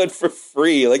island for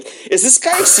free. Is this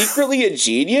guy secretly a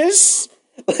genius?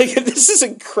 This is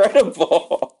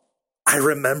incredible. I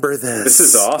remember this. This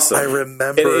is awesome. I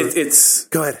remember. It's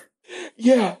Go ahead.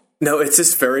 Yeah. No, it's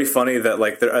just very funny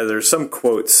that there's some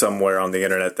quote somewhere on the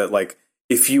internet that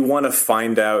if you want to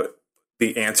find out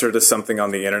the answer to something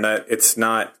on the internet, it's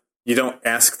not, you don't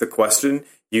ask the question,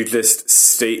 you just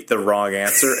state the wrong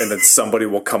answer and then somebody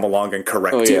will come along and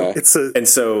correct you. It's and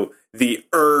so the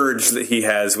urge that he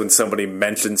has when somebody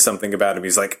mentions something about him.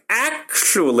 He's like,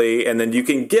 actually, and then you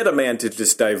can get a man to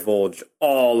just divulge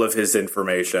all of his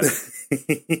information,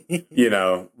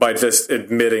 by just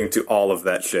admitting to all of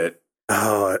that shit.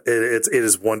 Oh, it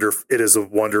is wonderful. It is a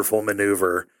wonderful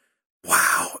maneuver.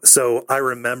 Wow. So I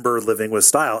remember Living with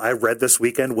Style. I read This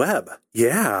Weekend Web.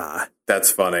 Yeah.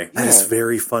 That's funny. That is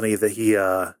very funny that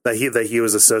he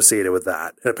was associated with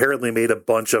that. And apparently made a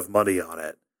bunch of money on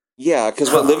it. Yeah,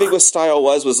 because what Living with Style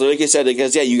was like you said,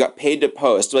 because you got paid to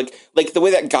post, like the way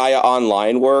that Gaia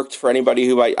Online worked for anybody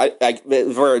who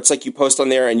where it's like you post on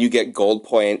there and you get gold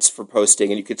points for posting,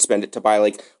 and you could spend it to buy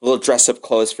like little dress up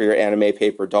clothes for your anime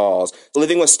paper dolls.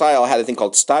 Living with Style had a thing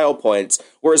called Style Points,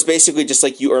 where it's basically just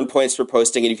like you earn points for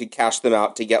posting, and you could cash them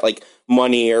out to get like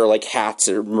money or like hats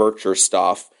or merch or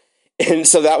stuff. And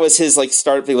so that was his like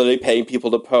start, literally paying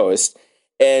people to post.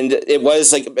 And it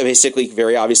was like basically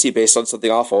very obviously based on something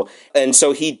awful. And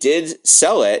so he did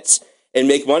sell it and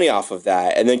make money off of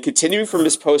that. And then continuing from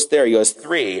his post there, he goes,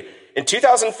 3. In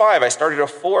 2005, I started a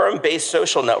forum-based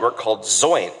social network called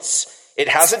Zoints. It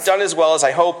hasn't done as well as I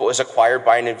hope. It was acquired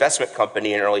by an investment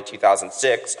company in early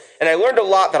 2006. And I learned a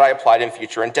lot that I applied in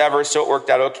future endeavors, so it worked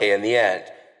out okay in the end.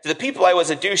 To the people I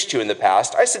was a douche to in the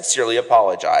past, I sincerely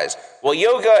apologize. While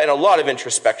yoga and a lot of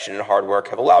introspection and hard work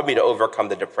have allowed me to overcome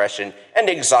the depression and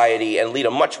anxiety and lead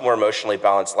a much more emotionally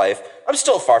balanced life, I'm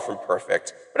still far from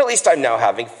perfect, but at least I'm now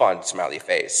having fun, smiley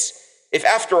face. If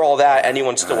after all that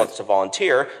anyone still wants to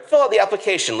volunteer, fill out the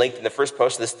application linked in the first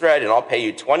post of this thread and I'll pay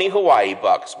you 20 Hawaii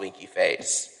bucks, winky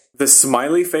face. The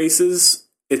smiley faces,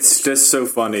 it's just so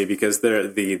funny because they're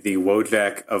the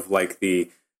Wojak of like the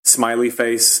smiley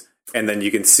face. And then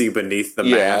you can see beneath the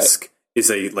mask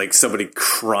is somebody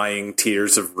crying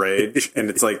tears of rage, and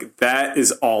it's like that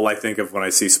is all I think of when I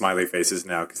see smiley faces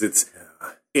now, because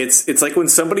it's like when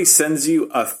somebody sends you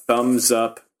a thumbs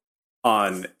up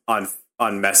on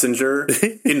Messenger.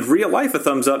 In real life, a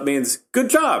thumbs up means good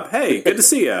job, hey, good to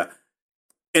see ya.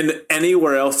 And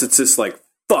anywhere else, it's just like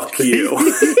fuck you.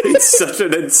 It's such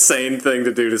an insane thing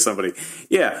to do to somebody.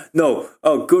 Yeah, no,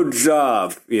 oh, good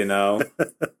job,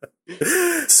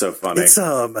 So funny. It's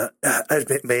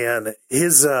man,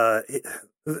 his I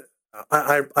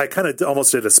kind of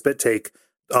almost did a spit take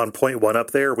on point 1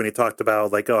 up there when he talked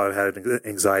about like, I've had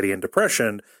anxiety and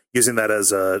depression, using that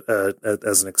as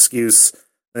as an excuse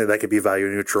that could be value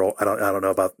neutral. I don't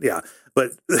know about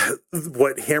but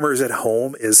what hammers it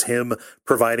home is him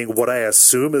providing what I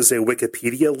assume is a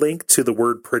Wikipedia link to the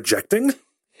word projecting.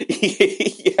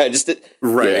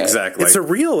 Exactly. It's a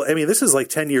real, this is like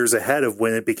 10 years ahead of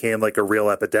when it became like a real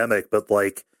epidemic, but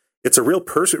like it's a real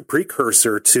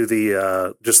precursor to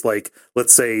the just like,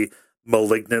 let's say,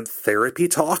 malignant therapy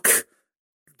talk,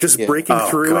 just breaking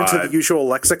through into the usual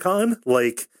lexicon.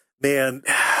 Like, man,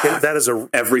 that is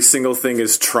every single thing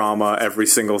is trauma. Every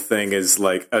single thing is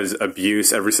like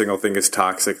abuse. Every single thing is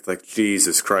toxic. It's like,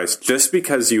 Jesus Christ. Just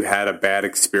because you had a bad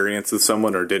experience with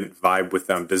someone or didn't vibe with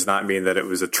them does not mean that it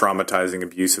was a traumatizing,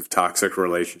 abusive, toxic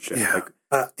relationship. Yeah.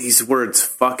 These words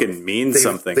fucking mean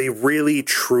something. They really,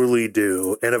 truly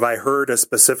do. And if I heard a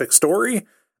specific story,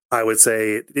 I would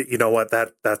say, you know what,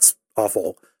 that's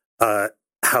awful.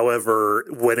 However,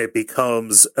 when it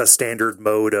becomes a standard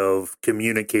mode of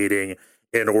communicating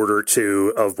in order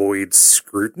to avoid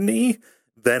scrutiny,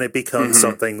 then it becomes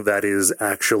something that is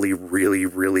actually really,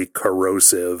 really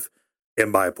corrosive in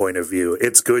my point of view.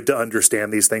 It's good to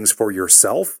understand these things for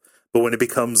yourself, but when it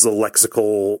becomes a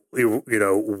lexical,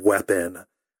 weapon,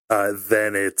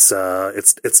 then it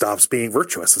stops being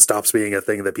virtuous. It stops being a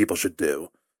thing that people should do.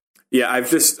 Yeah,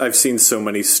 I've seen so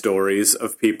many stories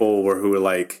of people who are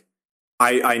like,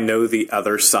 I know the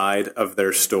other side of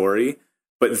their story,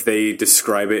 but they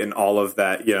describe it in all of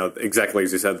that, exactly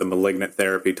as you said, the malignant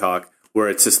therapy talk, where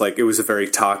it's just like, it was a very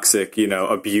toxic,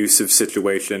 abusive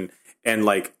situation. And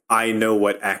like, I know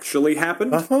what actually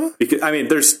happened.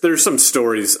 Because there's some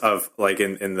stories of like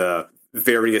in the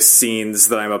various scenes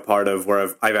that I'm a part of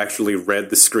where I've actually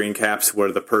read the screen caps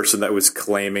where the person that was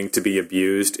claiming to be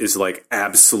abused is like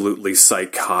absolutely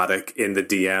psychotic in the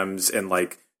DMs and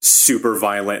like super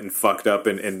violent and fucked up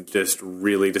and just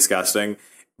really disgusting.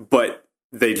 But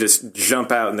they just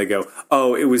jump out and they go,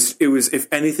 oh, it was, if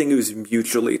anything, it was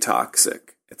mutually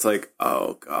toxic. It's like,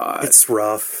 oh God. It's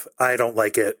rough. I don't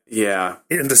like it. Yeah.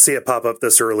 And to see it pop up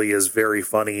this early is very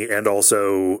funny. And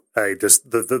also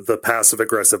the passive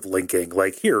aggressive linking,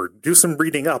 like, here, do some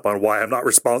reading up on why I'm not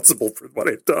responsible for what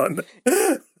I've done.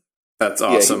 That's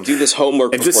awesome. Yeah, do this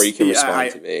homework before you can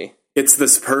respond to me. It's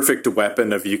this perfect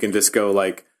weapon of you can just go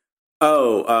like,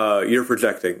 You're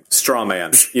projecting. Straw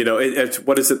man. You know,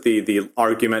 what is it? The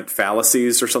argument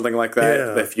fallacies or something like that?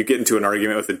 Yeah. If you get into an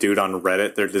argument with a dude on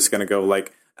Reddit, they're just going to go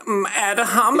like, ad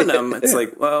hominem. It's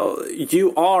like, well,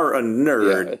 you are a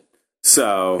nerd. Yeah.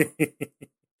 So.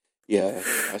 Yeah.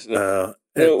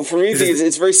 For me,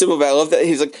 it's very simple, but I love that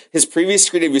he's like, his previous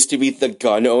screen name used to be The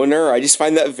Gun Owner. I just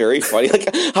find that very funny. Like,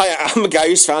 hi, I'm a guy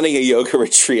who's founding a yoga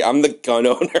retreat. I'm the gun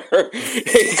owner.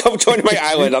 Hey, come join my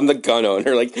island. I'm the gun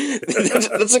owner. Like,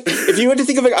 that's like, if you had to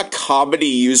think of like a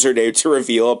comedy username to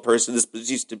reveal a person this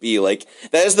used to be, like,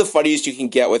 that is the funniest you can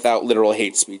get without literal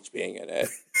hate speech being in it.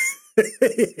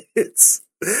 It's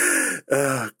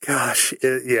gosh,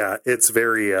 it's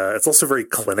very it's also very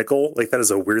clinical. Like, that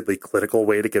is a weirdly clinical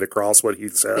way to get across what he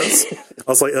says.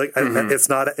 Also, it's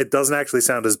not, it doesn't actually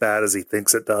sound as bad as he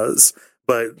thinks it does,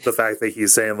 but the fact that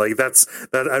he's saying like that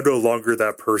I'm no longer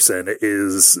that person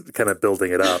is kind of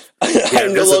building it up.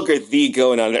 I'm no longer the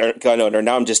gun owner.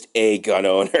 Now I'm just a gun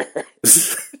owner.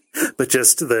 But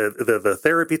just the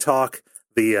therapy talk,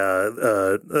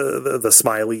 the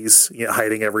smileys, you know,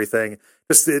 hiding everything.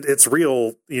 Just it's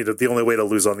real. You know, the only way to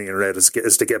lose on the internet is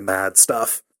to get mad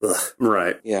stuff. Ugh.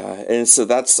 Right. Yeah, and so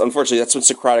that's unfortunately that's when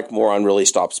Socratic Moron really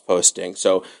stops posting.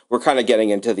 So we're kind of getting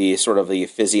into the sort of the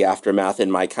fizzy aftermath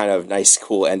in my kind of nice,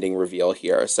 cool ending reveal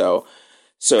here. So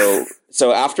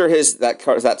after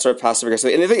that sort of passive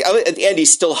aggressive, and I think at the end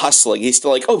he's still hustling. He's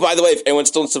still like, oh, by the way, if anyone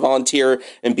still wants to volunteer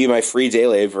and be my free day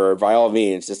laborer, by all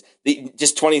means,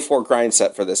 just 24 grind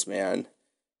set for this man.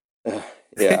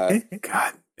 Yeah,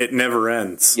 God, it never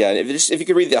ends. Yeah, and if you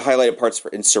could read the highlighted parts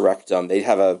for Insurrectum, they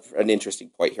have an interesting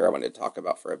point here I wanted to talk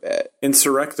about for a bit.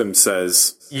 Insurrectum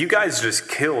says, you guys just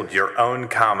killed your own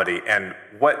comedy, and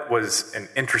what was an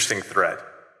interesting thread.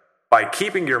 By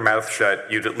keeping your mouth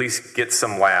shut, you'd at least get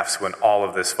some laughs when all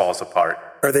of this falls apart.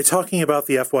 Are they talking about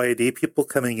the FYAD people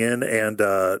coming in and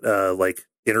like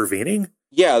intervening?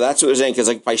 Yeah, that's what they're saying. Because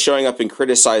like by showing up and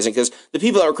criticizing, because the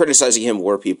people that were criticizing him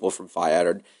were people from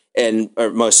FYAD,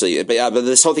 or mostly. But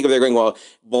this whole thing of they're going,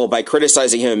 well, by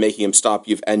criticizing him and making him stop,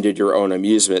 you've ended your own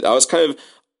amusement. That was kind of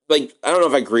like, I don't know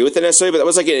if I agree with it necessarily, but that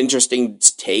was like an interesting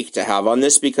take to have on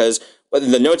this, because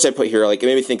the notes I put here, like, it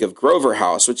made me think of Grover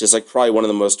House, which is like probably one of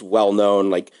the most well-known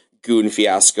like goon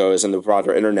fiascos in the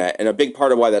broader internet. And a big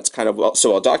part of why that's kind of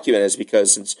so well documented is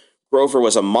because since Grover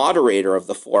was a moderator of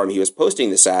the forum he was posting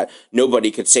this at,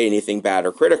 nobody could say anything bad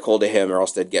or critical to him, or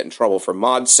else they'd get in trouble for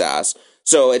mod sass.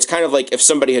 So it's kind of like if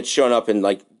somebody had shown up and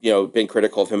like, you know, been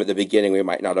critical of him at the beginning, we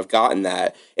might not have gotten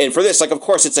that. And for this, like, of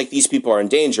course, it's like these people are in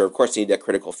danger. Of course, they need that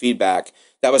critical feedback.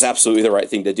 That was absolutely the right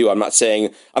thing to do. I'm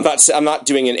not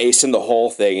doing an ace in the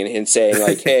hole thing and saying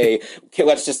like, hey,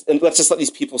 let's just let these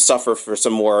people suffer for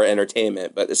some more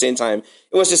entertainment. But at the same time,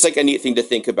 it was just like a neat thing to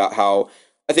think about how,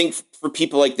 I think for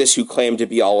people like this who claim to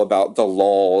be all about the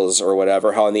lulz or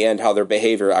whatever, how in the end, how their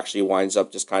behavior actually winds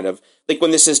up just kind of like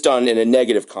when this is done in a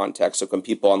negative context. Like when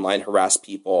people online harass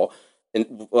people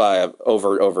and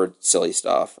over silly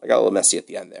stuff. I got a little messy at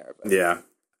the end there. But. Yeah,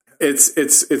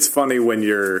 it's funny when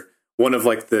you're one of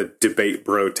like the debate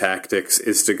bro tactics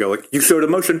is to go like, you showed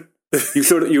emotion.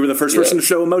 You were the first person to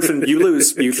show emotion. You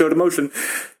lose. You showed emotion.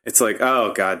 It's like,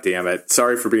 oh, God damn it.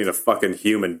 Sorry for being a fucking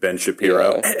human, Ben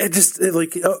Shapiro. Yeah.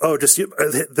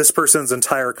 This person's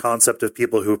entire concept of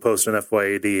people who post an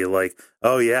FYAD, like,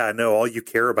 oh, yeah, no, all you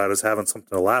care about is having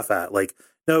something to laugh at. Like,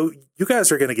 no, you guys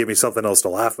are going to give me something else to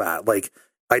laugh at. Like,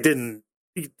 I didn't,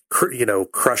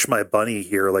 crush my bunny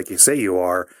here like you say you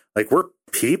are. Like, we're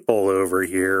people over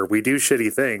here. We do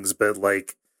shitty things, but,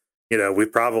 like, we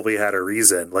probably had a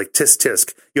reason. Like, tisk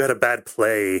tisk, you had a bad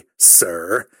play,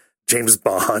 sir. James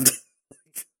Bond.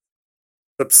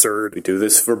 Absurd. We do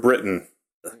this for Britain.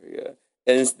 Yeah.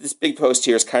 And this big post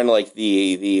here is kind of like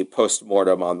the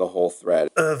post-mortem on the whole thread.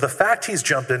 The fact he's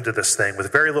jumped into this thing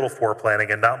with very little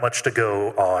foreplanning and not much to go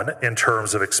on in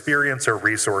terms of experience or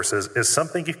resources is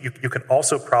something you can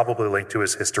also probably link to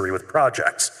his history with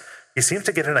projects. He seems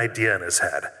to get an idea in his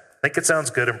head. I think it sounds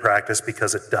good in practice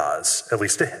because it does, at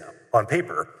least to him, on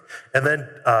paper, and then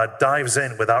dives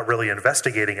in without really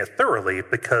investigating it thoroughly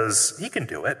because he can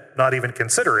do it, not even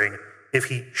considering if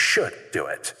he should do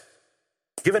it.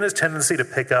 Given his tendency to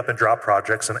pick up and drop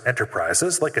projects and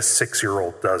enterprises like a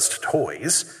 6-year-old does to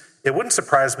toys, it wouldn't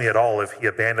surprise me at all if he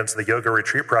abandons the yoga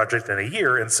retreat project in a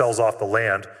year and sells off the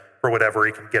land for whatever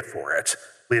he can get for it,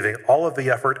 leaving all of the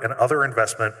effort and other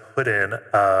investment put in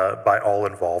by all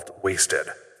involved wasted.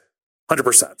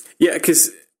 100%. Yeah,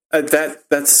 because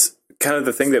that's kind of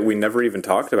the thing that we never even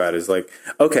talked about is like,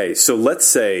 okay, so let's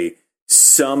say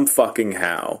some fucking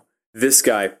how this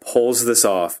guy pulls this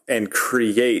off and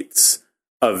creates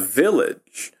a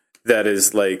village that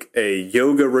is like a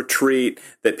yoga retreat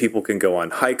that people can go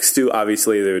on hikes to.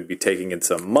 Obviously, they would be taking in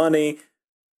some money.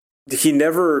 He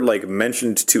never like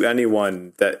mentioned to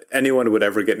anyone that anyone would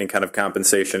ever get any kind of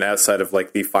compensation outside of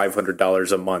like the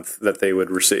 $500 a month that they would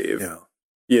receive. Yeah.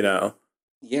 You know?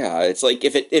 Yeah, it's like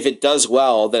if it does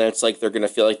well, then it's like they're going to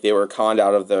feel like they were conned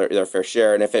out of their fair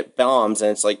share. And if it bombs,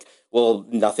 then it's like, well,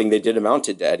 nothing they did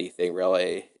amounted to anything,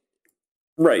 really.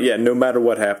 Right, yeah, no matter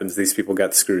what happens, these people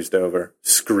got screwed over.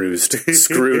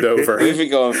 Screwed over. We've been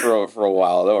going for a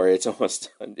while, don't worry, it's almost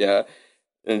done, yeah.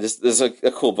 And just there's a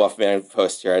cool Buff Man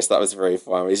post here I just thought was very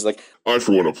fun. He's like, I,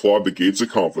 for one, applaud the Gates'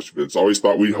 accomplishments. Always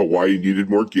thought Hawaii needed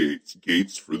more Gates.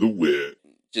 Gates for the win.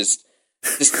 Just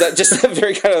that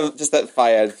very kind of, just that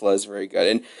Fayad flow is very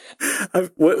good.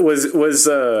 And what was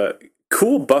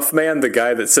Cool Buff Man the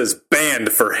guy that says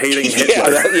banned for hating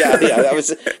Hitler? That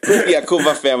was Cool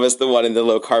Buff Man was the one in the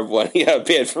low carb one. Yeah,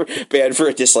 banned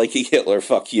for disliking Hitler.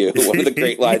 Fuck you. One of the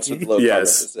great lines with the low carb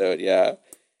episode. Yeah.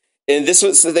 And this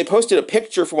was, so they posted a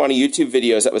picture from one of YouTube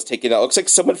videos that was taken out. It looks like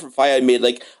someone from Fayad made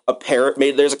like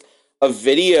there's like a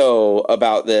video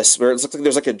about this where it looks like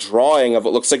there's like a drawing of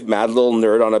what looks like Mad Little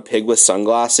Nerd on a pig with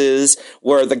sunglasses,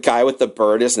 where the guy with the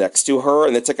bird is next to her,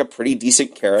 and it's like a pretty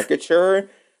decent caricature.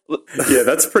 Yeah,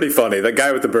 that's pretty funny. That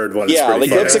guy with the bird one is pretty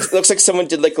funny. It looks like someone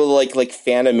did like a little like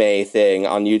fanime thing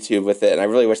on YouTube with it, and I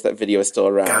really wish that video was still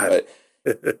around. God.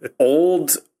 But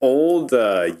old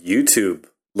YouTube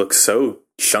looks so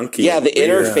chunky. Yeah, the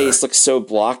interface looks so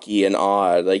blocky and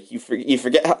odd. Like you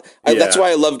forget how. That's why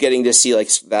I love getting to see like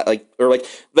that, like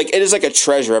it is like a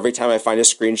treasure every time I find a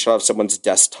screenshot of someone's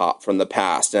desktop from the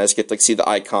past, and I just get to like see the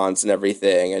icons and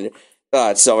everything, and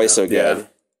it's always so good. Yeah.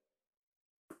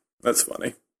 That's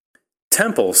funny.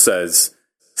 Temple says,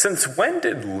 since when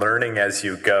did learning as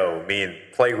you go mean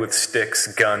play with sticks,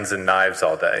 guns, and knives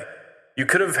all day? You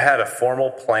could have had a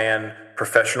formal plan,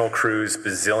 professional crews,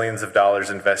 bazillions of dollars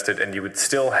invested, and you would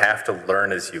still have to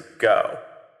learn as you go.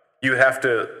 You would have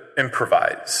to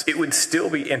improvise. It would still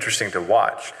be interesting to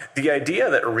watch. The idea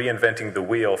that reinventing the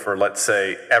wheel for, let's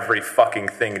say, every fucking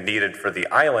thing needed for the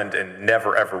island and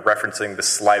never ever referencing the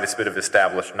slightest bit of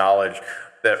established knowledge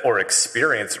or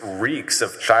experience reeks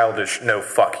of childish, no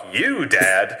fuck you,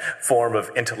 dad, form of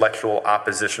intellectual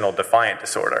oppositional defiant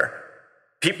disorder.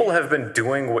 People have been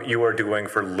doing what you are doing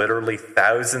for literally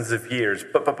thousands of years,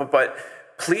 but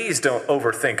please don't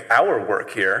overthink our work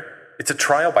here. It's a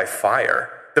trial by fire.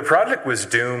 The project was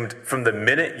doomed from the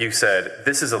minute you said,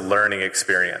 this is a learning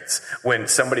experience, when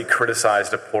somebody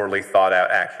criticized a poorly thought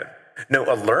out action.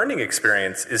 No, a learning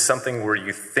experience is something where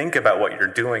you think about what you're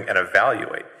doing and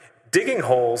evaluate. Digging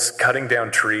holes, cutting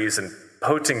down trees, and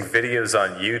posting videos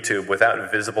on YouTube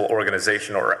without visible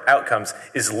organization or outcomes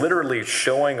is literally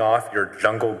showing off your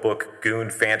Jungle Book goon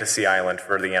fantasy island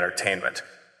for the entertainment.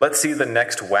 Let's see the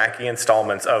next wacky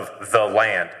installments of The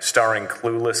Land, starring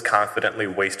clueless, confidently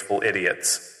wasteful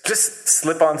idiots. Just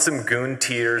slip on some goon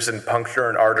tears and puncture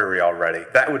an artery already.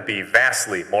 That would be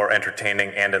vastly more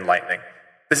entertaining and enlightening.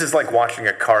 This is like watching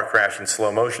a car crash in slow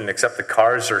motion, except the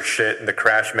cars are shit and the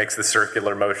crash makes the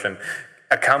circular motion,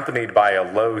 accompanied by a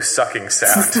low sucking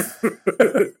sound.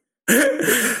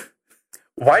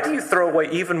 Why do you throw away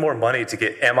even more money to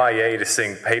get MIA to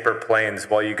sing Paper Planes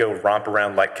while you go romp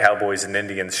around like cowboys and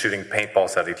Indians shooting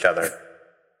paintballs at each other?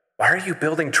 Why are you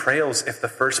building trails if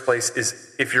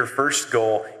your first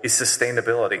goal is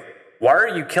sustainability? Why are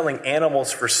you killing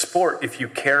animals for sport if you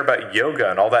care about yoga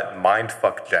and all that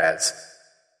mindfuck jazz?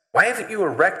 Why haven't you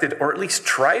erected, or at least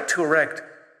tried to erect,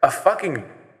 a fucking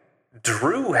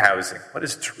Drew housing? What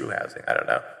is Drew housing? I don't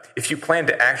know. If you plan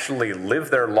to actually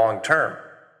live there long term.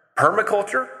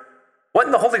 Permaculture? What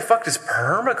in the holy fuck does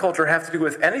permaculture have to do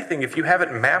with anything if you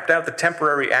haven't mapped out the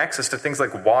temporary access to things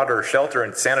like water, shelter,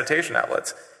 and sanitation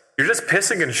outlets? You're just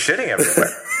pissing and shitting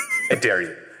everywhere. I dare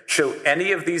you. Show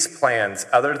any of these plans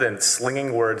other than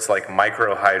slinging words like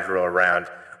microhydro around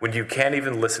when you can't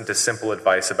even listen to simple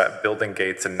advice about building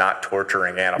gates and not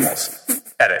torturing animals.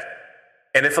 Edit.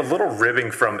 And if a little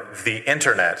ribbing from the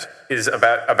internet is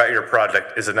about your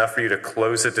project is enough for you to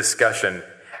close a discussion,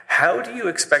 how do you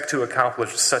expect to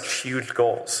accomplish such huge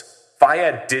goals?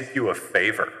 Fayad did you a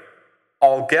favor.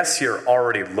 I'll guess you're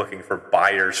already looking for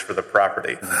buyers for the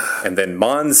property. And then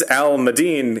Mons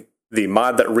Al-Madin, the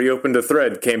mod that reopened a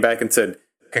thread, came back and said,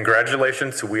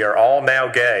 congratulations, we are all now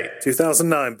gay.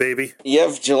 2009, baby.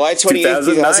 Yep, July 28th,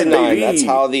 2009. That's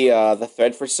how the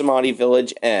thread for Samadhi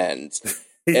Village ends.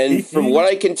 And from what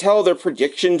I can tell, their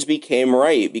predictions became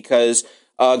right, because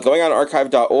going on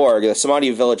archive.org, the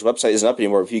Samadhi Village website isn't up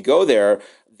anymore. If you go there,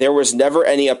 there was never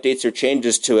any updates or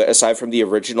changes to it aside from the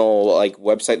original like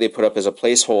website they put up as a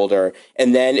placeholder.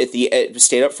 And then it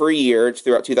stayed up for a year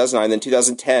throughout 2009. Then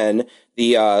 2010,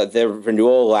 the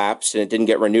renewal lapsed and it didn't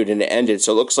get renewed and it ended.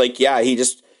 So it looks like he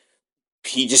just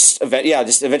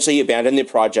eventually abandoned the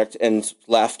project and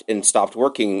left and stopped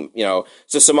working.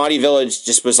 So Samadhi Village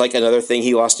just was like another thing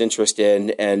he lost interest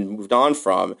in and moved on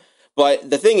from. But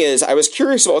the thing is, I was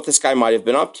curious about what this guy might have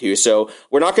been up to. So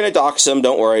we're not going to dox him,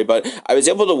 don't worry. But I was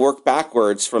able to work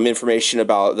backwards from information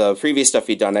about the previous stuff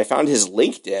he'd done. I found his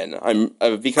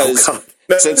LinkedIn because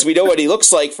since we know what he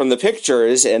looks like from the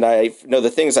pictures and I know the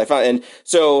things I found. And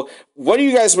so what do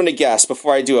you guys want to guess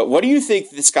before I do it? What do you think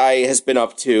this guy has been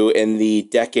up to in the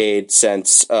decade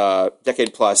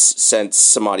plus since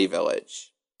Samadhi Village?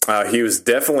 He was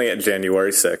definitely at January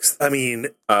 6th. I mean,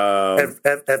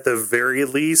 at the very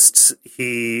least,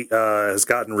 he has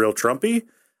gotten real Trumpy.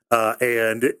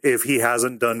 And if he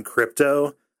hasn't done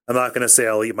crypto, I'm not going to say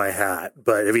I'll eat my hat,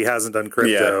 but if he hasn't done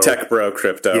crypto... Yeah, tech bro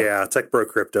crypto. Yeah, tech bro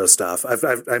crypto stuff.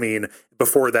 I mean,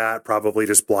 before that, probably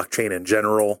just blockchain in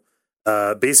general.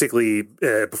 Basically,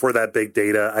 before that, big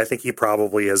data. I think he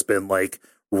probably has been, like,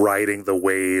 riding the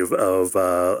wave of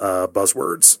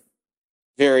buzzwords.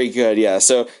 Very good, yeah.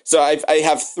 So I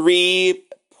have three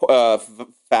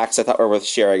facts I thought were worth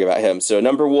sharing about him. So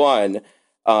number one,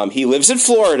 he lives in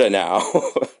Florida now.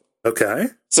 Okay.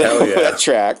 So that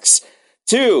tracks.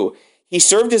 Two, he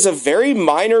served as a very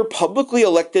minor publicly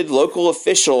elected local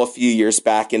official a few years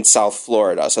back in South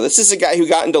Florida. So this is a guy who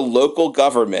got into local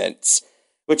government,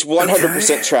 which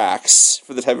 100% tracks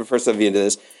for the type of person I'd be into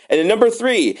this. And then number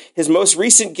three, his most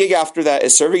recent gig after that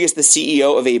is serving as the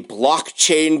CEO of a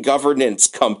blockchain governance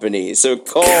company. So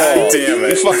Cole,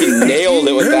 you fucking nailed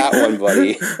it with that one,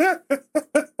 buddy.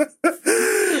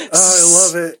 Oh, I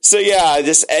love it. So yeah,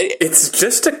 it's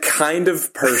just a kind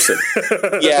of person.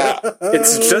 Yeah.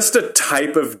 It's just a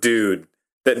type of dude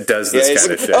that does this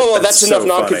kind of shit. Oh, well, that's enough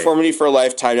nonconformity for a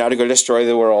lifetime now to go destroy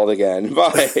the world again.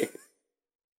 Bye.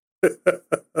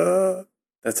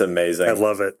 That's amazing. I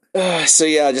love it. So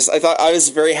yeah, I thought I was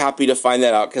very happy to find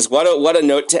that out because what a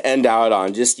note to end out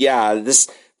on. Just this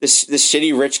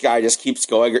shitty rich guy just keeps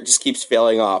going, just keeps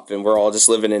failing up, and we're all just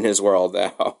living in his world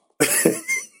now.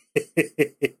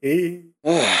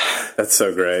 That's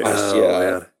so great.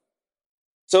 Man.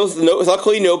 So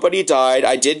luckily nobody died.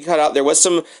 I did cut out. There was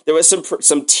some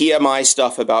TMI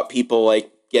stuff about people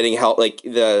like getting help, like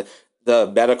the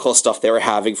medical stuff they were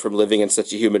having from living in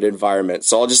such a humid environment.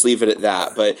 So I'll just leave it at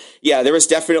that. But yeah, there was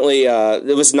definitely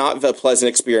it was not a pleasant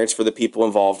experience for the people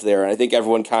involved there, and I think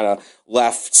everyone kind of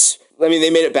left. I mean, they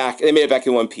made it back. They made it back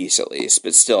in one piece at least,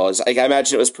 but still, I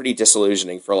imagine it was pretty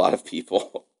disillusioning for a lot of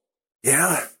people.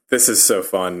 Yeah, this is so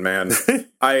fun, man.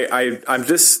 I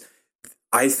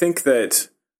think that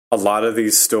a lot of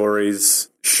these stories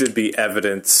should be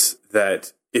evidence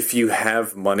that if you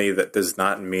have money, that does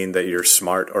not mean that you're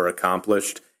smart or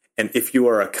accomplished. And if you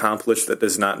are accomplished, that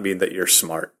does not mean that you're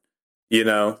smart. You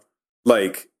know,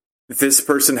 like this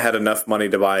person had enough money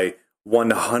to buy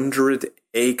 100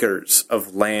 acres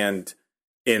of land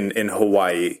in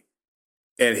Hawaii,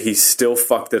 and he still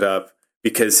fucked it up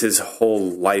because his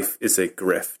whole life is a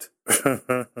grift.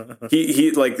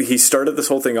 He started this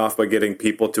whole thing off by getting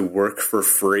people to work for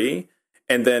free,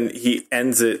 and then he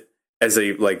ends it as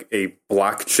a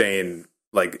blockchain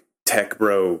like tech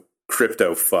bro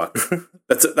crypto fuck.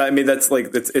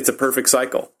 It's a perfect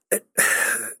cycle. I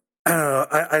don't know.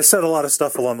 I said a lot of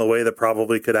stuff along the way that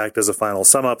probably could act as a final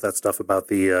sum up. That stuff about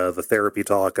the therapy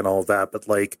talk and all of that, but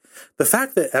like the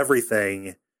fact that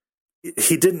everything.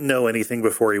 He didn't know anything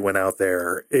before he went out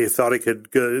there. He thought he could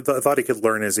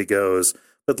learn as he goes.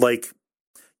 But like,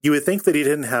 you would think that he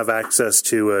didn't have access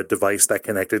to a device that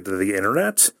connected to the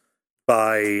internet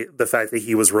by the fact that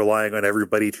he was relying on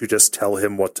everybody to just tell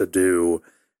him what to do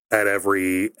at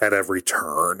every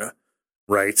turn,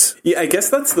 right? Yeah, I guess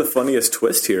that's the funniest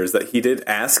twist here is that he did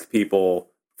ask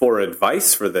people for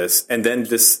advice for this, and then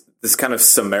just this kind of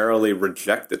summarily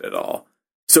rejected it all.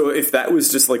 So if that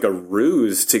was just like a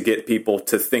ruse to get people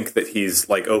to think that he's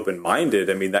like open-minded,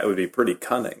 I mean, that would be pretty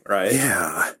cunning, right?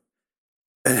 Yeah.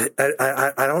 I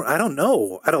don't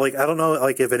know. I don't know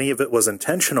like if any of it was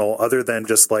intentional other than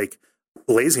just like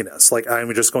laziness. Like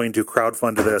I'm just going to I'm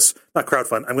going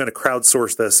to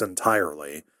crowdsource this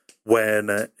entirely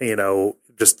when,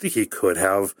 just he could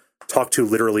have talked to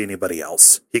literally anybody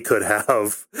else. He could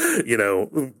have,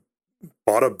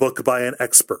 bought a book by an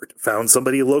expert, found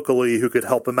somebody locally who could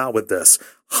help him out with this,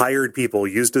 hired people,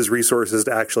 used his resources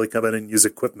to actually come in and use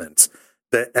equipment.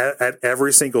 That at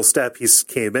every single step he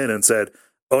came in and said,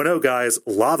 "Oh no, guys,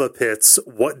 lava pits.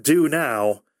 What do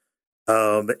now?"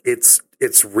 It's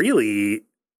really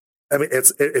I mean,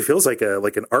 it feels like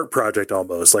an art project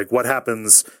almost. Like, what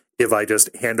happens if I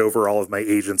just hand over all of my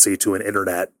agency to an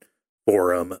internet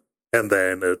forum and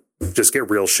then just get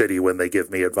real shitty when they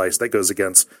give me advice that goes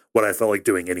against what I felt like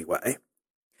doing anyway?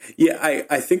 Yeah,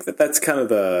 I think that's kind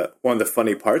of one of the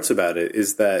funny parts about it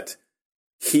is that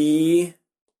he,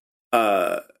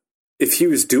 if he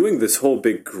was doing this whole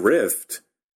big grift,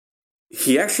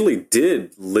 he actually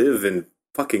did live in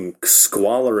fucking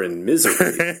squalor and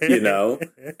misery, you know?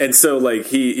 And so, like,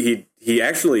 he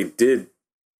actually did,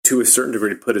 to a certain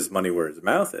degree, put his money where his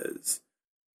mouth is.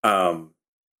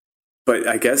 But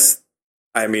I guess,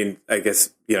 you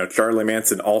know, Charlie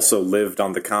Manson also lived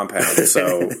on the compound,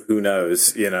 so who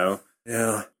knows, you know?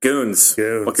 Yeah. Goons.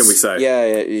 What can we say? Yeah.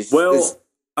 It's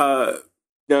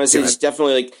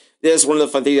definitely like, this is one of the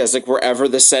fun things. Is like wherever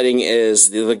the setting is,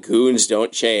 the goons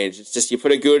don't change. It's just you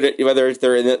put a goon, whether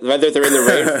they're in the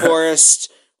rainforest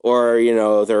or you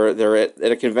know they're at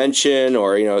a convention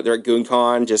or you know they're at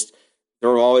GoonCon. Just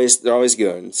they're always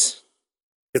goons.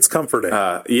 It's comforting.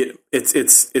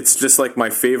 It's just like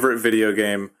my favorite video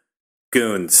game,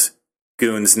 Goons.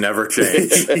 Goons never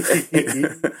change.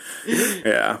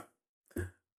 Yeah.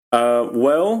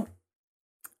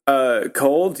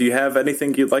 Cole, do you have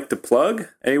anything you'd like to plug?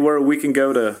 Anywhere we can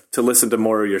go to listen to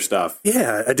more of your stuff?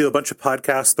 Yeah, I do a bunch of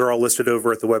podcasts. They're all listed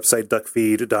over at the website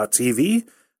duckfeed.tv.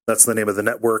 That's the name of the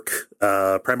network,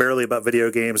 primarily about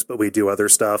video games, but we do other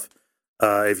stuff.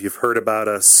 If you've heard about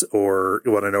us or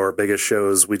you want to know our biggest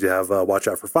shows, we do have Watch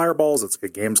Out for Fireballs. It's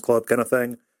like a games club kind of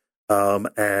thing.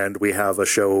 And we have a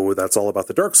show that's all about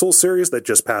the Dark Souls series that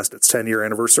just passed its 10-year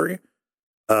anniversary.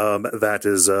 That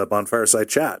is Bonfireside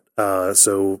Chat.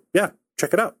 So yeah,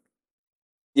 check it out.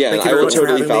 Yeah, and I will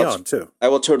totally vouch too. I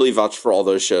will totally vouch for all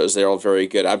those shows. They're all very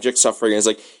good. Abject Suffering is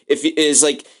like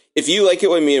if you like it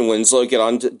when me and Winslow get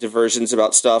on diversions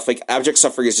about stuff, like Abject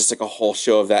Suffering is just like a whole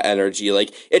show of that energy.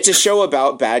 Like it's a show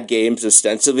about bad games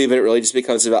ostensibly, but it really just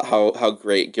becomes about how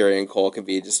great Gary and Cole can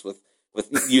be just with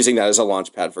using that as a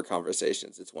launch pad for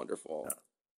conversations. It's wonderful. Yeah.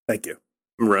 Thank you.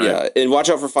 Right. Yeah, and Watch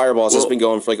Out for Fireballs has been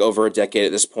going for like over a decade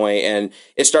at this point, and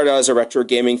it started out as a retro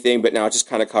gaming thing, but now it just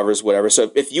kind of covers whatever.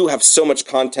 So if you have so much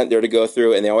content there to go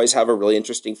through, and they always have a really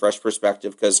interesting, fresh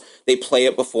perspective because they play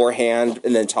it beforehand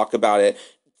and then talk about it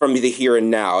from the here and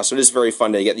now. So it is very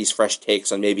fun to get these fresh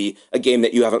takes on maybe a game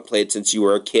that you haven't played since you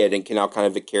were a kid and can now kind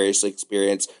of vicariously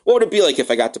experience. What would it be like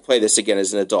if I got to play this again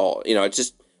as an adult? You know, it's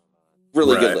just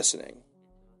really good listening.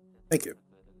 Thank you.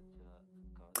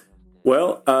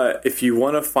 Well, if you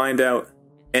want to find out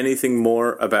anything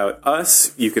more about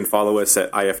us, you can follow us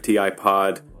at IFTI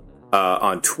Pod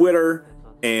on Twitter,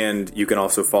 and you can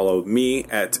also follow me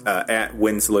at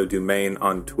Winslow Dumain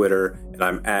on Twitter, and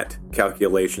I'm at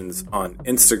Calculations on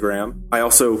Instagram. I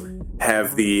also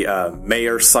have the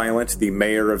Mayor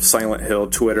of Silent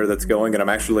Hill Twitter that's going,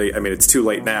 and it's too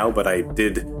late now, but I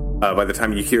did, by the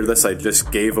time you hear this, I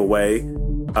just gave away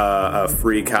a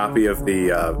free copy of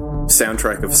the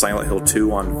soundtrack of Silent Hill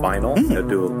 2 on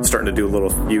vinyl. Starting to do a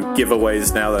few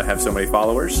giveaways now that I have so many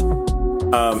followers.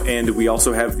 And we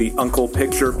also have the Uncle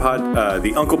Picture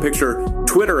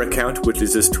Twitter account, which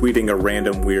is just tweeting a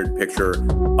random weird picture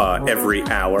every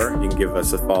hour. You can give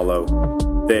us a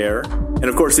follow there. And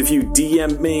of course, if you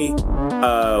DM me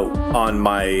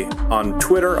on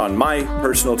Twitter, on my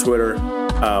personal Twitter,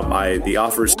 the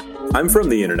offers I'm From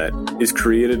the Internet is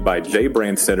created by Jay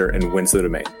Brandstetter and Winslow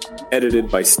Domain.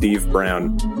 Edited by Steve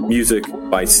Brown. Music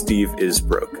by Steve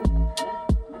Isbrook.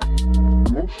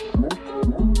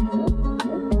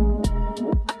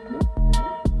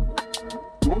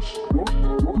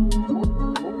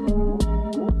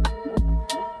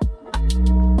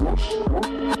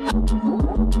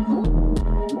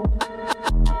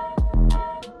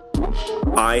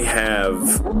 I have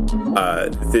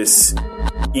this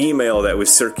email that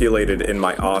was circulated in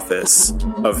my office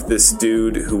of this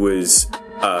dude who was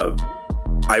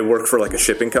I work for like a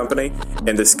shipping company,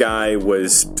 and this guy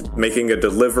was making a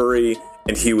delivery,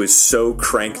 and he was so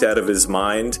cranked out of his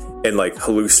mind and like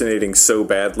hallucinating so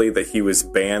badly that he was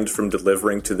banned from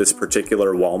delivering to this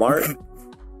particular Walmart.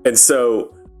 And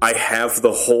so I have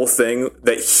the whole thing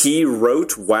that he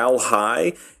wrote while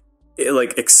high,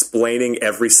 like explaining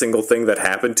every single thing that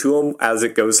happened to him as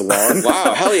it goes along.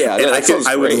 Wow, hell yeah.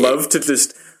 I would love to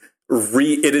just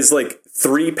read. It is like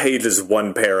 3 pages,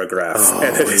 1 paragraph.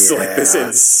 And it is like this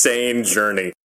insane journey.